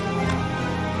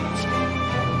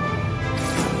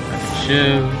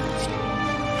 Shiv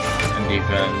and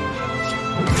defend.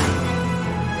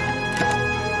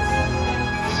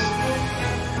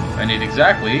 I need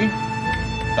exactly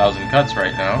 1,000 cuts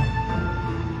right now.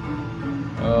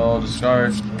 I'll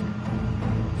discard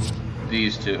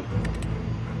these 2.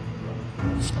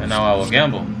 And now I will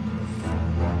gamble.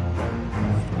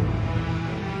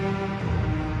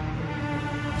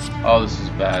 Oh, this is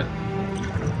bad.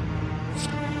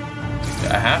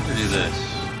 I have to do this.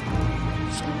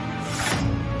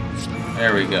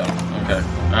 There we go. Okay.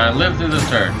 I lived through this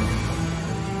turn.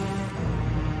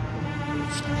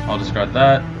 I'll discard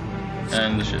that.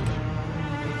 And the shiv.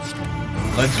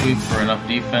 Leg sweep for enough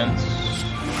defense.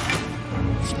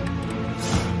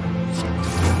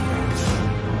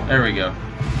 There we go.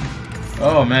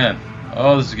 Oh man.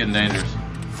 Oh, this is getting dangerous.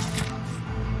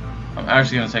 I'm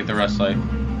actually going to take the rest site.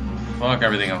 Fuck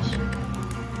everything else.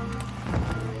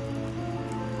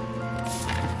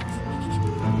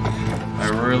 I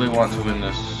really want to win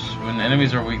this. When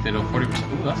enemies are weak, they do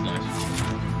 40%. Ooh, that's nice.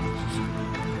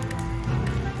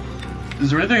 Is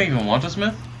there anything I even want to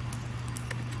smith?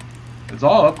 It's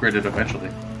all upgraded eventually.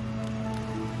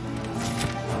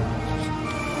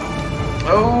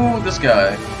 Oh, this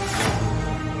guy.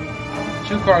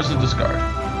 2 cards to discard.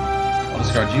 I'll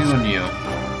discard you and you.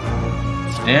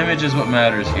 Damage is what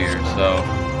matters here, so...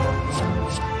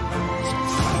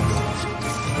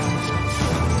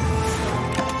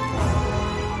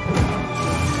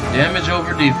 Damage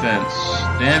over defense.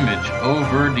 Damage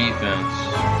over defense.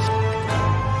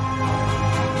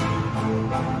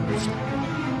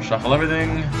 Shuffle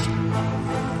everything.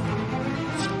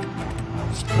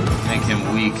 Make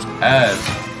him weak as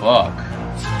fuck.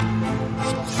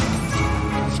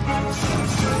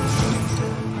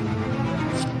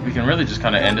 We can really just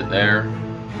kind of end it there.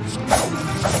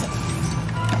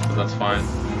 So that's fine.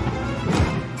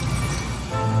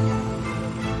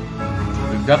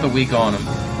 We've got the weak on him.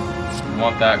 We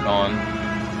want that gone.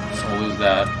 We'll lose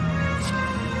that.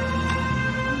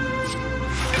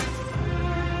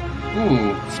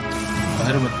 Ooh. I'll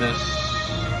hit him with this.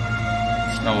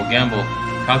 No, we'll gamble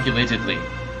calculatedly.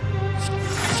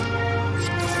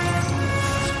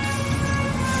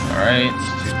 Alright,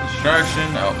 let's do distraction.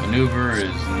 Outmaneuver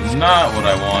is not what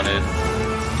I wanted.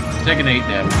 Taking 8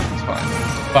 damage, it's fine.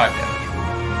 5 damage.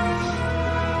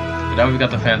 But now we've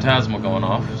got the Phantasmal going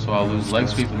off, so I'll lose leg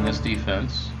sweep in this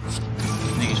defense.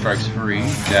 Sneaking strikes free,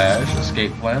 dash,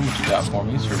 escape plan, which you got for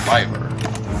me, survivor.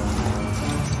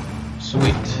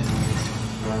 Sweet.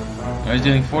 Now he's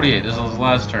doing 48. This is his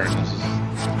last turn. This is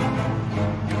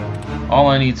all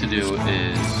I need to do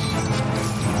is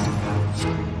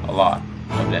a lot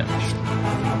of damage.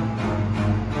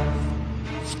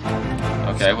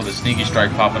 Okay, well the sneaky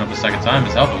strike popping up a second time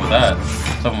is helping with that.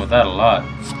 It's helping with that a lot.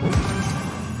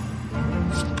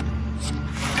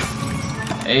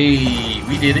 Hey,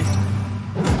 we did it.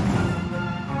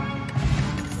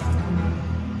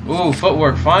 Ooh,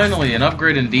 footwork, finally, an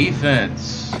upgrade in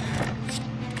defense.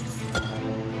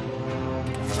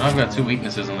 I've got 2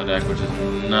 weaknesses on the deck, which is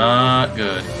not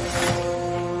good.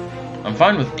 I'm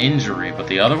fine with injury, but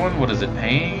the other one, what is it,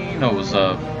 pain? No, it was,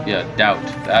 yeah, doubt.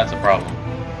 That's a problem.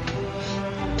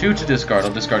 2 to discard.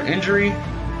 I'll discard injury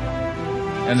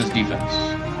and this defense.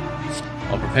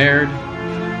 All prepared.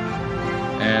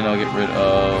 And I'll get rid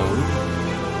of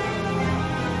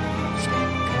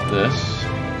this.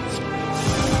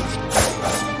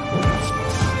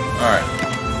 Alright.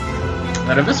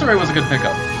 That Eviscerate was a good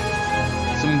pickup.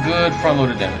 Some good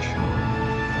front-loaded damage.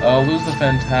 I'll lose the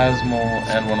Phantasmal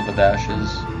and one of the dashes.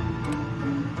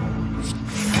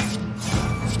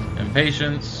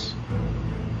 Impatience.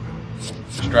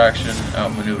 Distraction.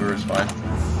 Outmaneuver is fine.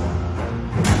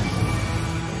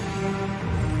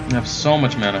 I have so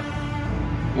much mana.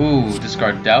 Ooh,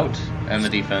 discard doubt and the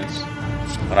defense.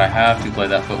 But I have to play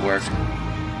that footwork.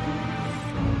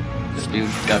 Dude,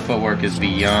 that footwork is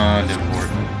beyond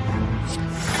important.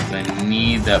 I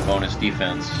need that bonus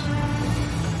defense.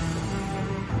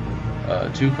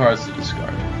 2 cards to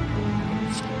discard.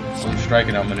 So strike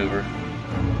and outmaneuver.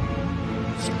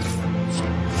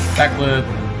 Backflip.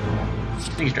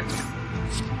 Sneaky strike.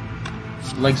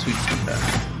 Leg sweep defense.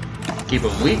 Keep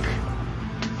him weak.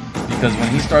 Because when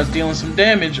he starts dealing some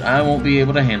damage, I won't be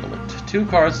able to handle it. 2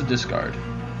 cards to discard.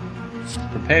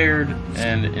 Prepared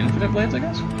and infinite blades, I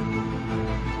guess?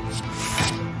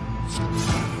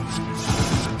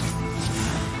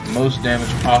 Most damage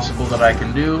possible that I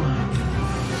can do.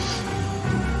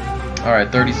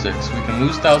 Alright, 36. We can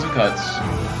lose 1,000 cuts.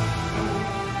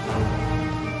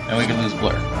 And we can lose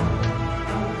blur.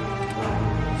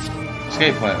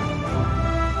 Escape plan.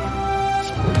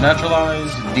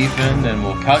 Naturalize, defend, and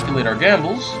we'll calculate our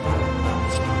gambles.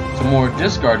 Some more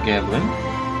discard gambling.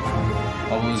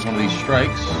 I'll lose one of these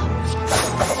strikes.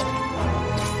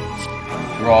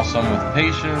 Draw some with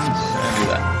patience, and do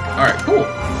that. Alright, cool.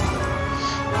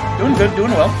 Doing good,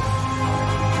 doing well.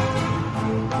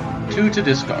 2 to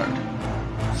discard.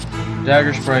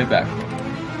 Dagger spray, backflip.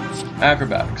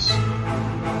 Acrobatics.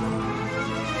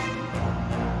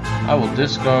 I will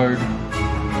discard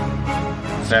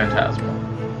Phantasmal.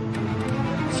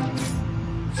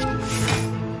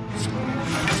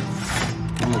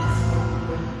 Ooh.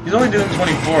 He's only doing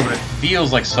 24, but it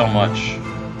feels like so much.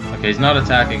 Okay, he's not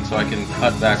attacking, so I can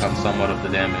cut back on somewhat of the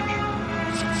damage.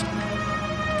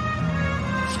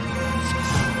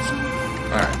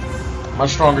 Alright.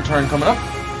 Much stronger turn coming up.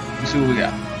 Let's see what we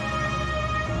got.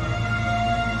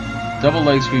 Double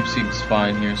leg sweep seems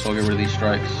fine here, so I'll get rid of these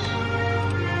strikes.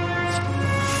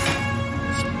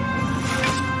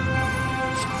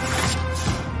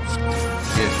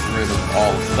 Get rid of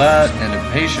all of that, and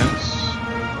impatience.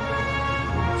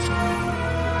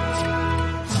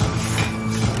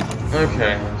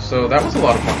 Okay, so that was a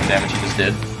lot of fucking damage he just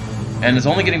did. And it's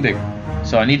only getting bigger.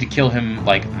 So I need to kill him,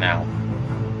 like, now.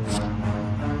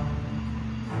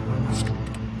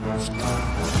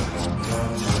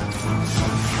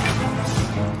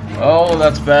 Oh,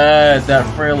 that's bad. That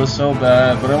frail is so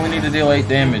bad. But I only need to deal 8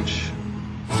 damage.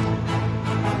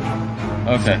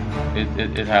 Okay,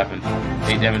 it happened.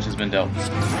 8 damage has been dealt.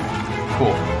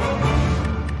 Cool.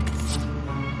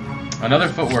 Another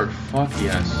footwork. Fuck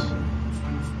yes.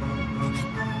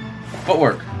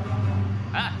 Footwork.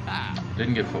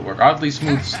 Didn't get footwork. Oddly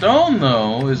smooth stone,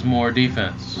 though, is more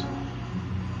defense.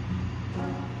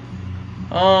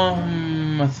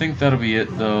 I think that'll be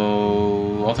it,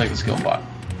 though. I'll take the skill pot.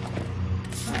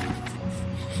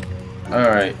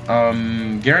 Alright,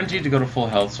 guaranteed to go to full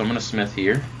health, so I'm gonna smith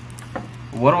here.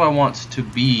 What do I want to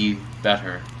be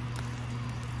better?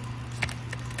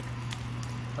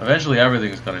 Eventually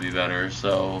everything's gonna be better,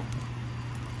 so...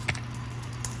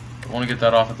 I want to get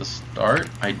that off at the start?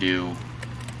 I do.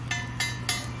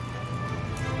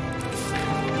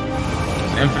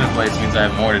 Infinite Blades means I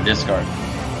have more to discard.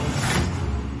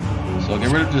 So I'll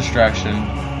get rid of Distraction,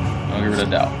 I'll get rid of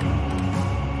Doubt.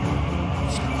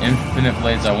 Infinite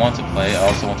Blades I want to play, I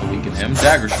also want to weaken him.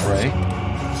 Dagger Spray.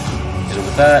 Hit it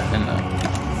with that, and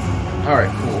that.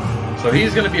 Alright, cool. So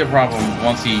he's going to be a problem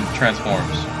once he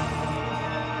transforms.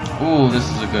 Ooh, this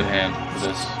is a good hand for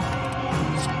this.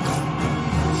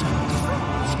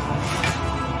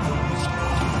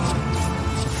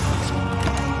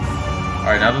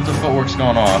 Alright, now that the footwork's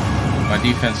gone off, my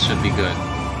defense should be good.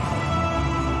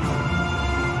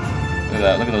 Look at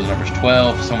that, look at those numbers.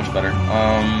 12, so much better.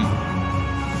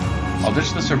 I'll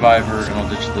ditch the Survivor, and I'll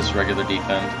ditch this regular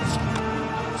defend.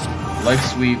 Leg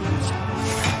Sweep.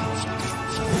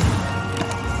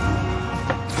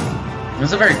 This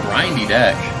is a very grindy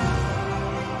deck.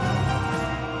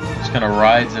 Just kind of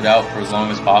rides it out for as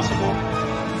long as possible.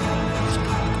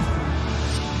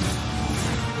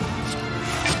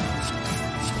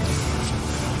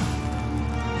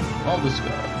 I'll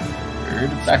discard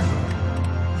back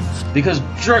because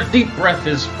Deep Breath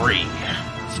is free.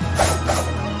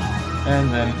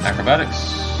 And then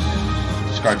Acrobatics,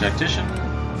 discard Tactician,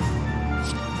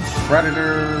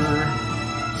 Predator,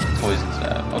 Poison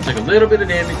Stab. I'll take a little bit of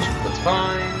damage, that's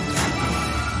fine.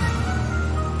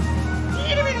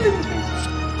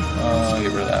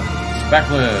 Get rid of that.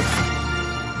 Backflip,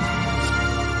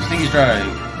 Sneaky Strike.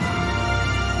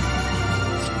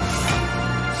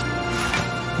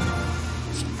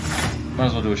 Might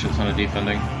as well do a shit ton of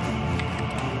defending.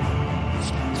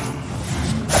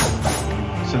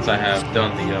 Since I have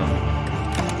done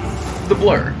the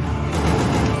blur.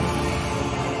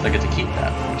 I get to keep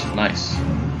that, which is nice.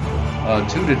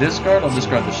 2 to discard, I'll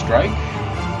discard the strike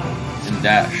and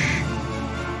dash.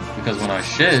 Because when I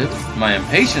shiv, my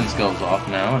impatience goes off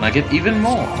now and I get even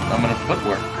more. I'm gonna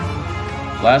footwork.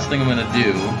 Last thing I'm gonna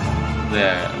do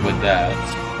with that,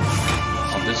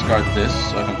 I'll discard this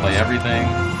so I can play everything.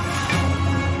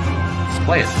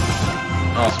 Play it.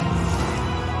 Awesome.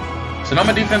 So now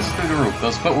my defense is through the roof.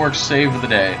 Those footworks save the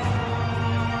day.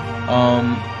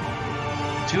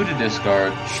 2 to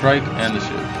discard, strike, and the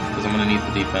shiv, because I'm going to need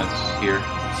the defense here.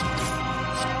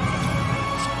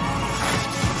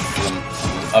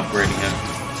 I'm upgrading him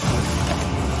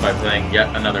by playing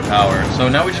yet another power. So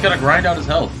now we just got to grind out his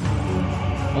health.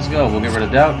 Let's go. We'll get rid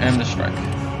of doubt and the strike.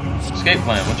 Escape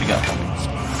plan. What you got for me?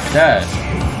 Dash,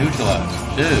 neutralize,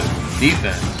 shiv,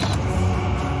 defense.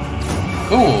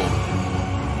 Cool.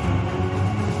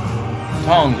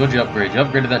 Tongs, what'd you upgrade? You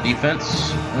upgraded that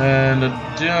defense, and I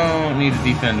don't need to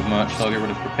defend much, so I'll get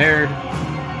rid of prepared,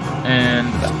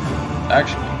 and that.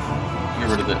 Actually, get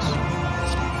rid of this.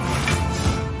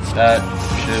 That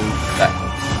should that.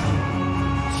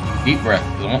 Deep breath,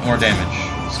 because I want more damage.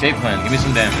 Escape plan, give me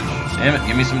some damage. Damn it,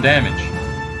 give me some damage.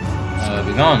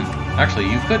 Be gone.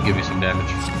 Actually, you could give me some damage.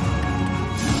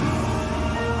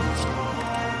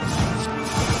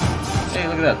 Hey,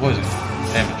 look at that, poison.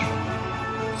 Damage.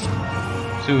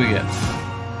 See what we get.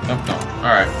 Jump on.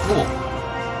 Alright, cool.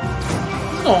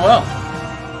 This is going well.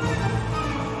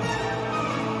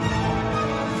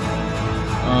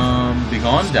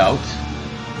 Begone Doubt.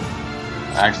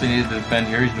 I actually needed to defend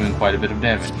here, he's doing quite a bit of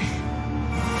damage.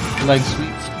 Leg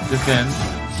sweep, defend,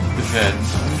 and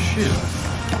shoot.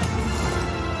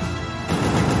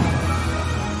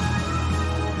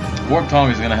 Warp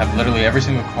Tongue is going to have literally every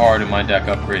single card in my deck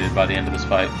upgraded by the end of this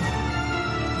fight.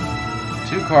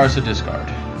 2 cards to discard.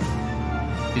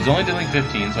 He's only dealing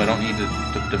 15, so I don't need to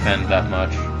defend that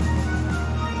much.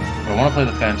 But I want to play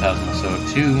the Phantasmal, so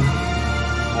 2,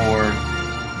 4,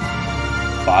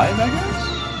 5, I guess?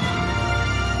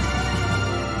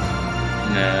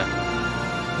 Nah.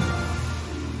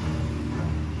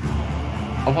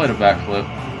 I'll play the backflip,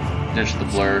 ditch the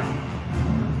blur,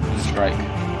 and strike.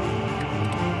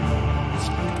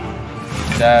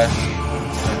 Dash,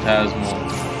 Phantasmal,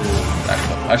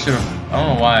 backflip. I should have. I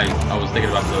don't know why I was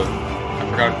thinking about I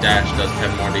forgot dash does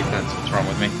have more defense. What's wrong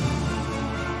with me?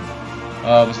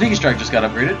 The Sneaky Strike just got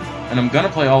upgraded, and I'm gonna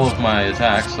play all of my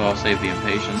attacks, so I'll save the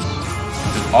Impatience.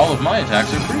 Because all of my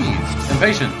attacks are free.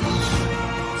 Impatience.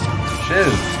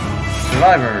 Shiv.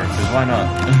 Survivor, because why not?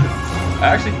 I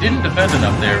actually didn't defend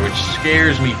enough there, which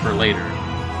scares me for later.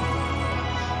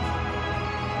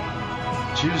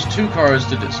 Choose 2 cards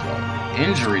to discard.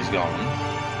 Injury's gone.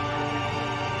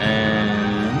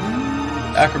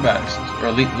 And acrobatics, or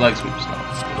elite leg sweeps now.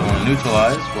 I want to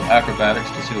neutralize, we'll acrobatics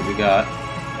to see what we got.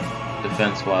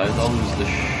 Defense-wise, I'll lose the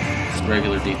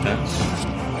regular defense.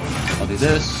 I'll do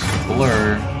this,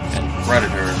 blur, and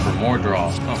predator for more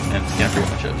draw. Oh, and can't forget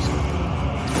my chips.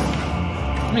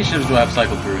 How many ships do I have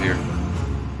cycled through here?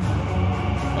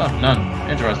 Oh, none.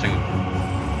 Interesting.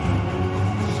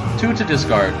 2 to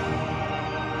discard.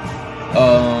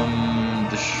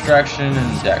 Distraction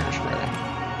and dagger spray.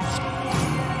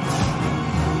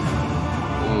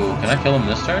 Ooh, can I kill him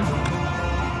this turn?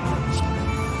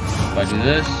 If I do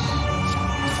this,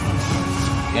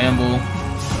 gamble.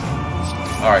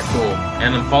 Alright, cool.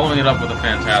 And I'm following it up with a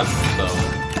Phantasmal, so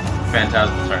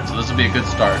Phantasmal turn. So this will be a good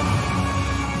start.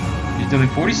 He's doing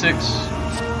 46.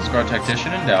 Discard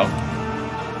Tactician in doubt.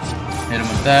 Hit him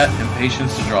with that.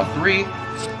 Impatience to draw 3.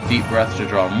 Deep Breath to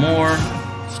draw more.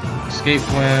 Escape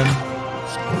Plan.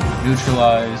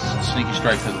 Neutralize. Sneaky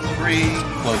Strike because it's free.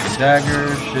 Cloak and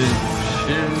Dagger. Shiv.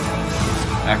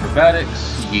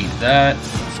 Acrobatics. Yeet that.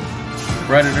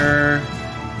 Predator.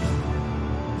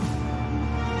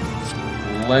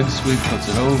 Leg sweep puts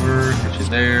it over. Hit you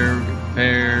there. Get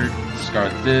prepared.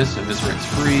 Discard this. Eviscerate's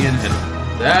free and hit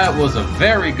him. That was a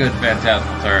very good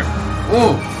Phantasmal turn.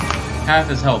 Ooh! Half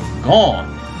his health gone.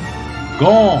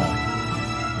 Gone!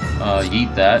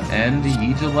 Yeet that, and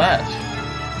yeet to that.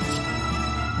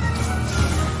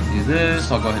 Do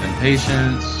this, I'll go ahead and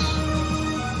patience.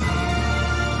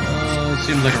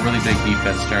 Seems like a really big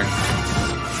defense turn.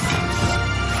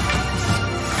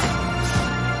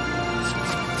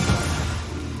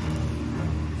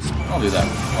 I'll do that,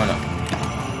 why not?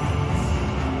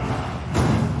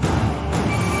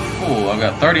 Cool, I've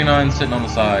got 39 sitting on the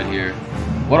side here.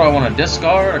 What do I want to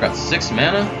discard? I got 6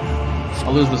 mana.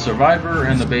 I'll lose the Survivor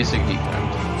and the basic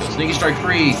defense. So Sneaky Strike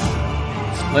free.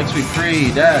 Leg sweep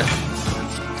free. Dash.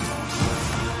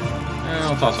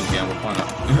 I'll toss some gamble. Why not?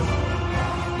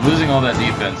 I'm losing all that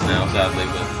defense now, sadly,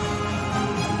 but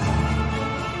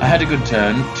I had a good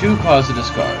turn. 2 cause to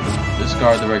discard.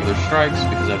 Discard the regular strikes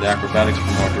because I have the acrobatics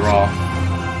for more draw.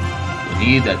 We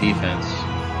need that defense.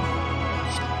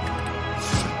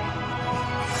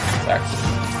 Back.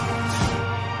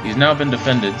 He's now been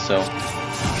defended, so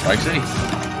Strike City.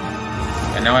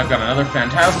 And now I've got another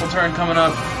Phantasmal turn coming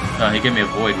up. He gave me a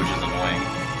Void, which is annoying.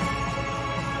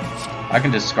 I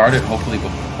can discard it hopefully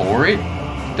before it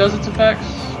does its effects.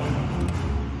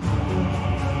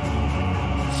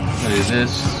 I'm gonna do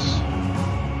this.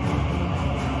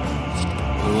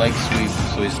 Leg sweep,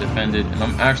 so he's defended, and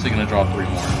I'm actually gonna draw 3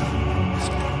 more.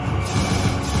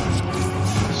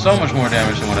 So much more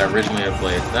damage than what I originally had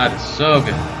played. That is so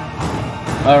good.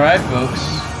 Alright, folks.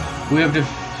 We have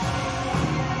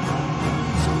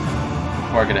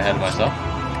before I get ahead of myself.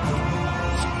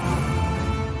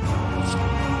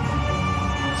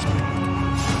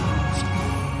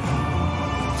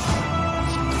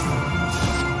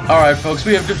 Alright, folks,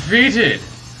 we have defeated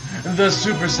the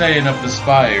Super Saiyan of the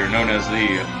Spire, known as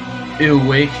the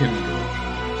Awakened.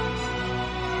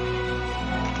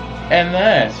 And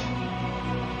that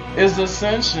is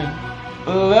Ascension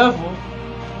level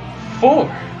 4.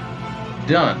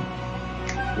 Done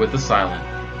with the silent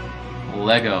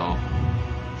Lego.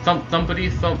 Thump thumpity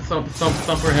thump thump thump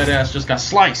thumper head ass just got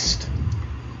sliced.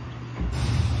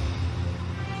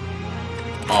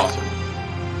 Awesome.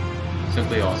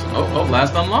 Simply awesome. Oh,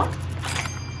 last unlock.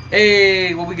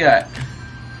 Hey, what we got?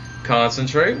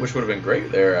 Concentrate, which would have been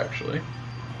great there actually.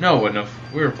 No, it wouldn't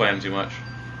have. We were playing too much.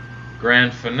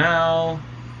 Grand Finale.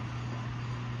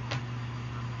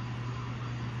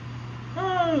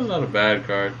 It's not a bad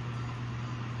card.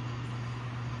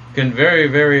 Very,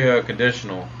 very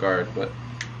conditional card, but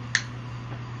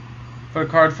put a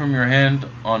card from your hand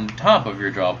on top of your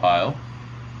draw pile.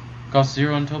 Costs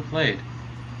 0 until played.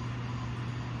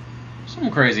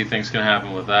 Some crazy things can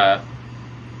happen with that.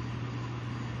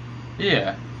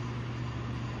 Yeah.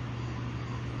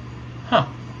 Huh.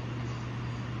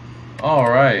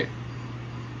 Alright.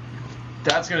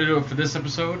 That's gonna do it for this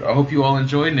episode. I hope you all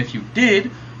enjoyed, and if you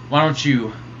did, why don't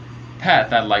you pat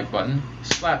that like button,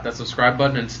 slap that subscribe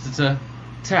button, and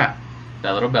tap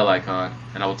that little bell icon.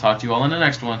 And I will talk to you all in the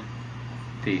next one.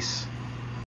 Peace.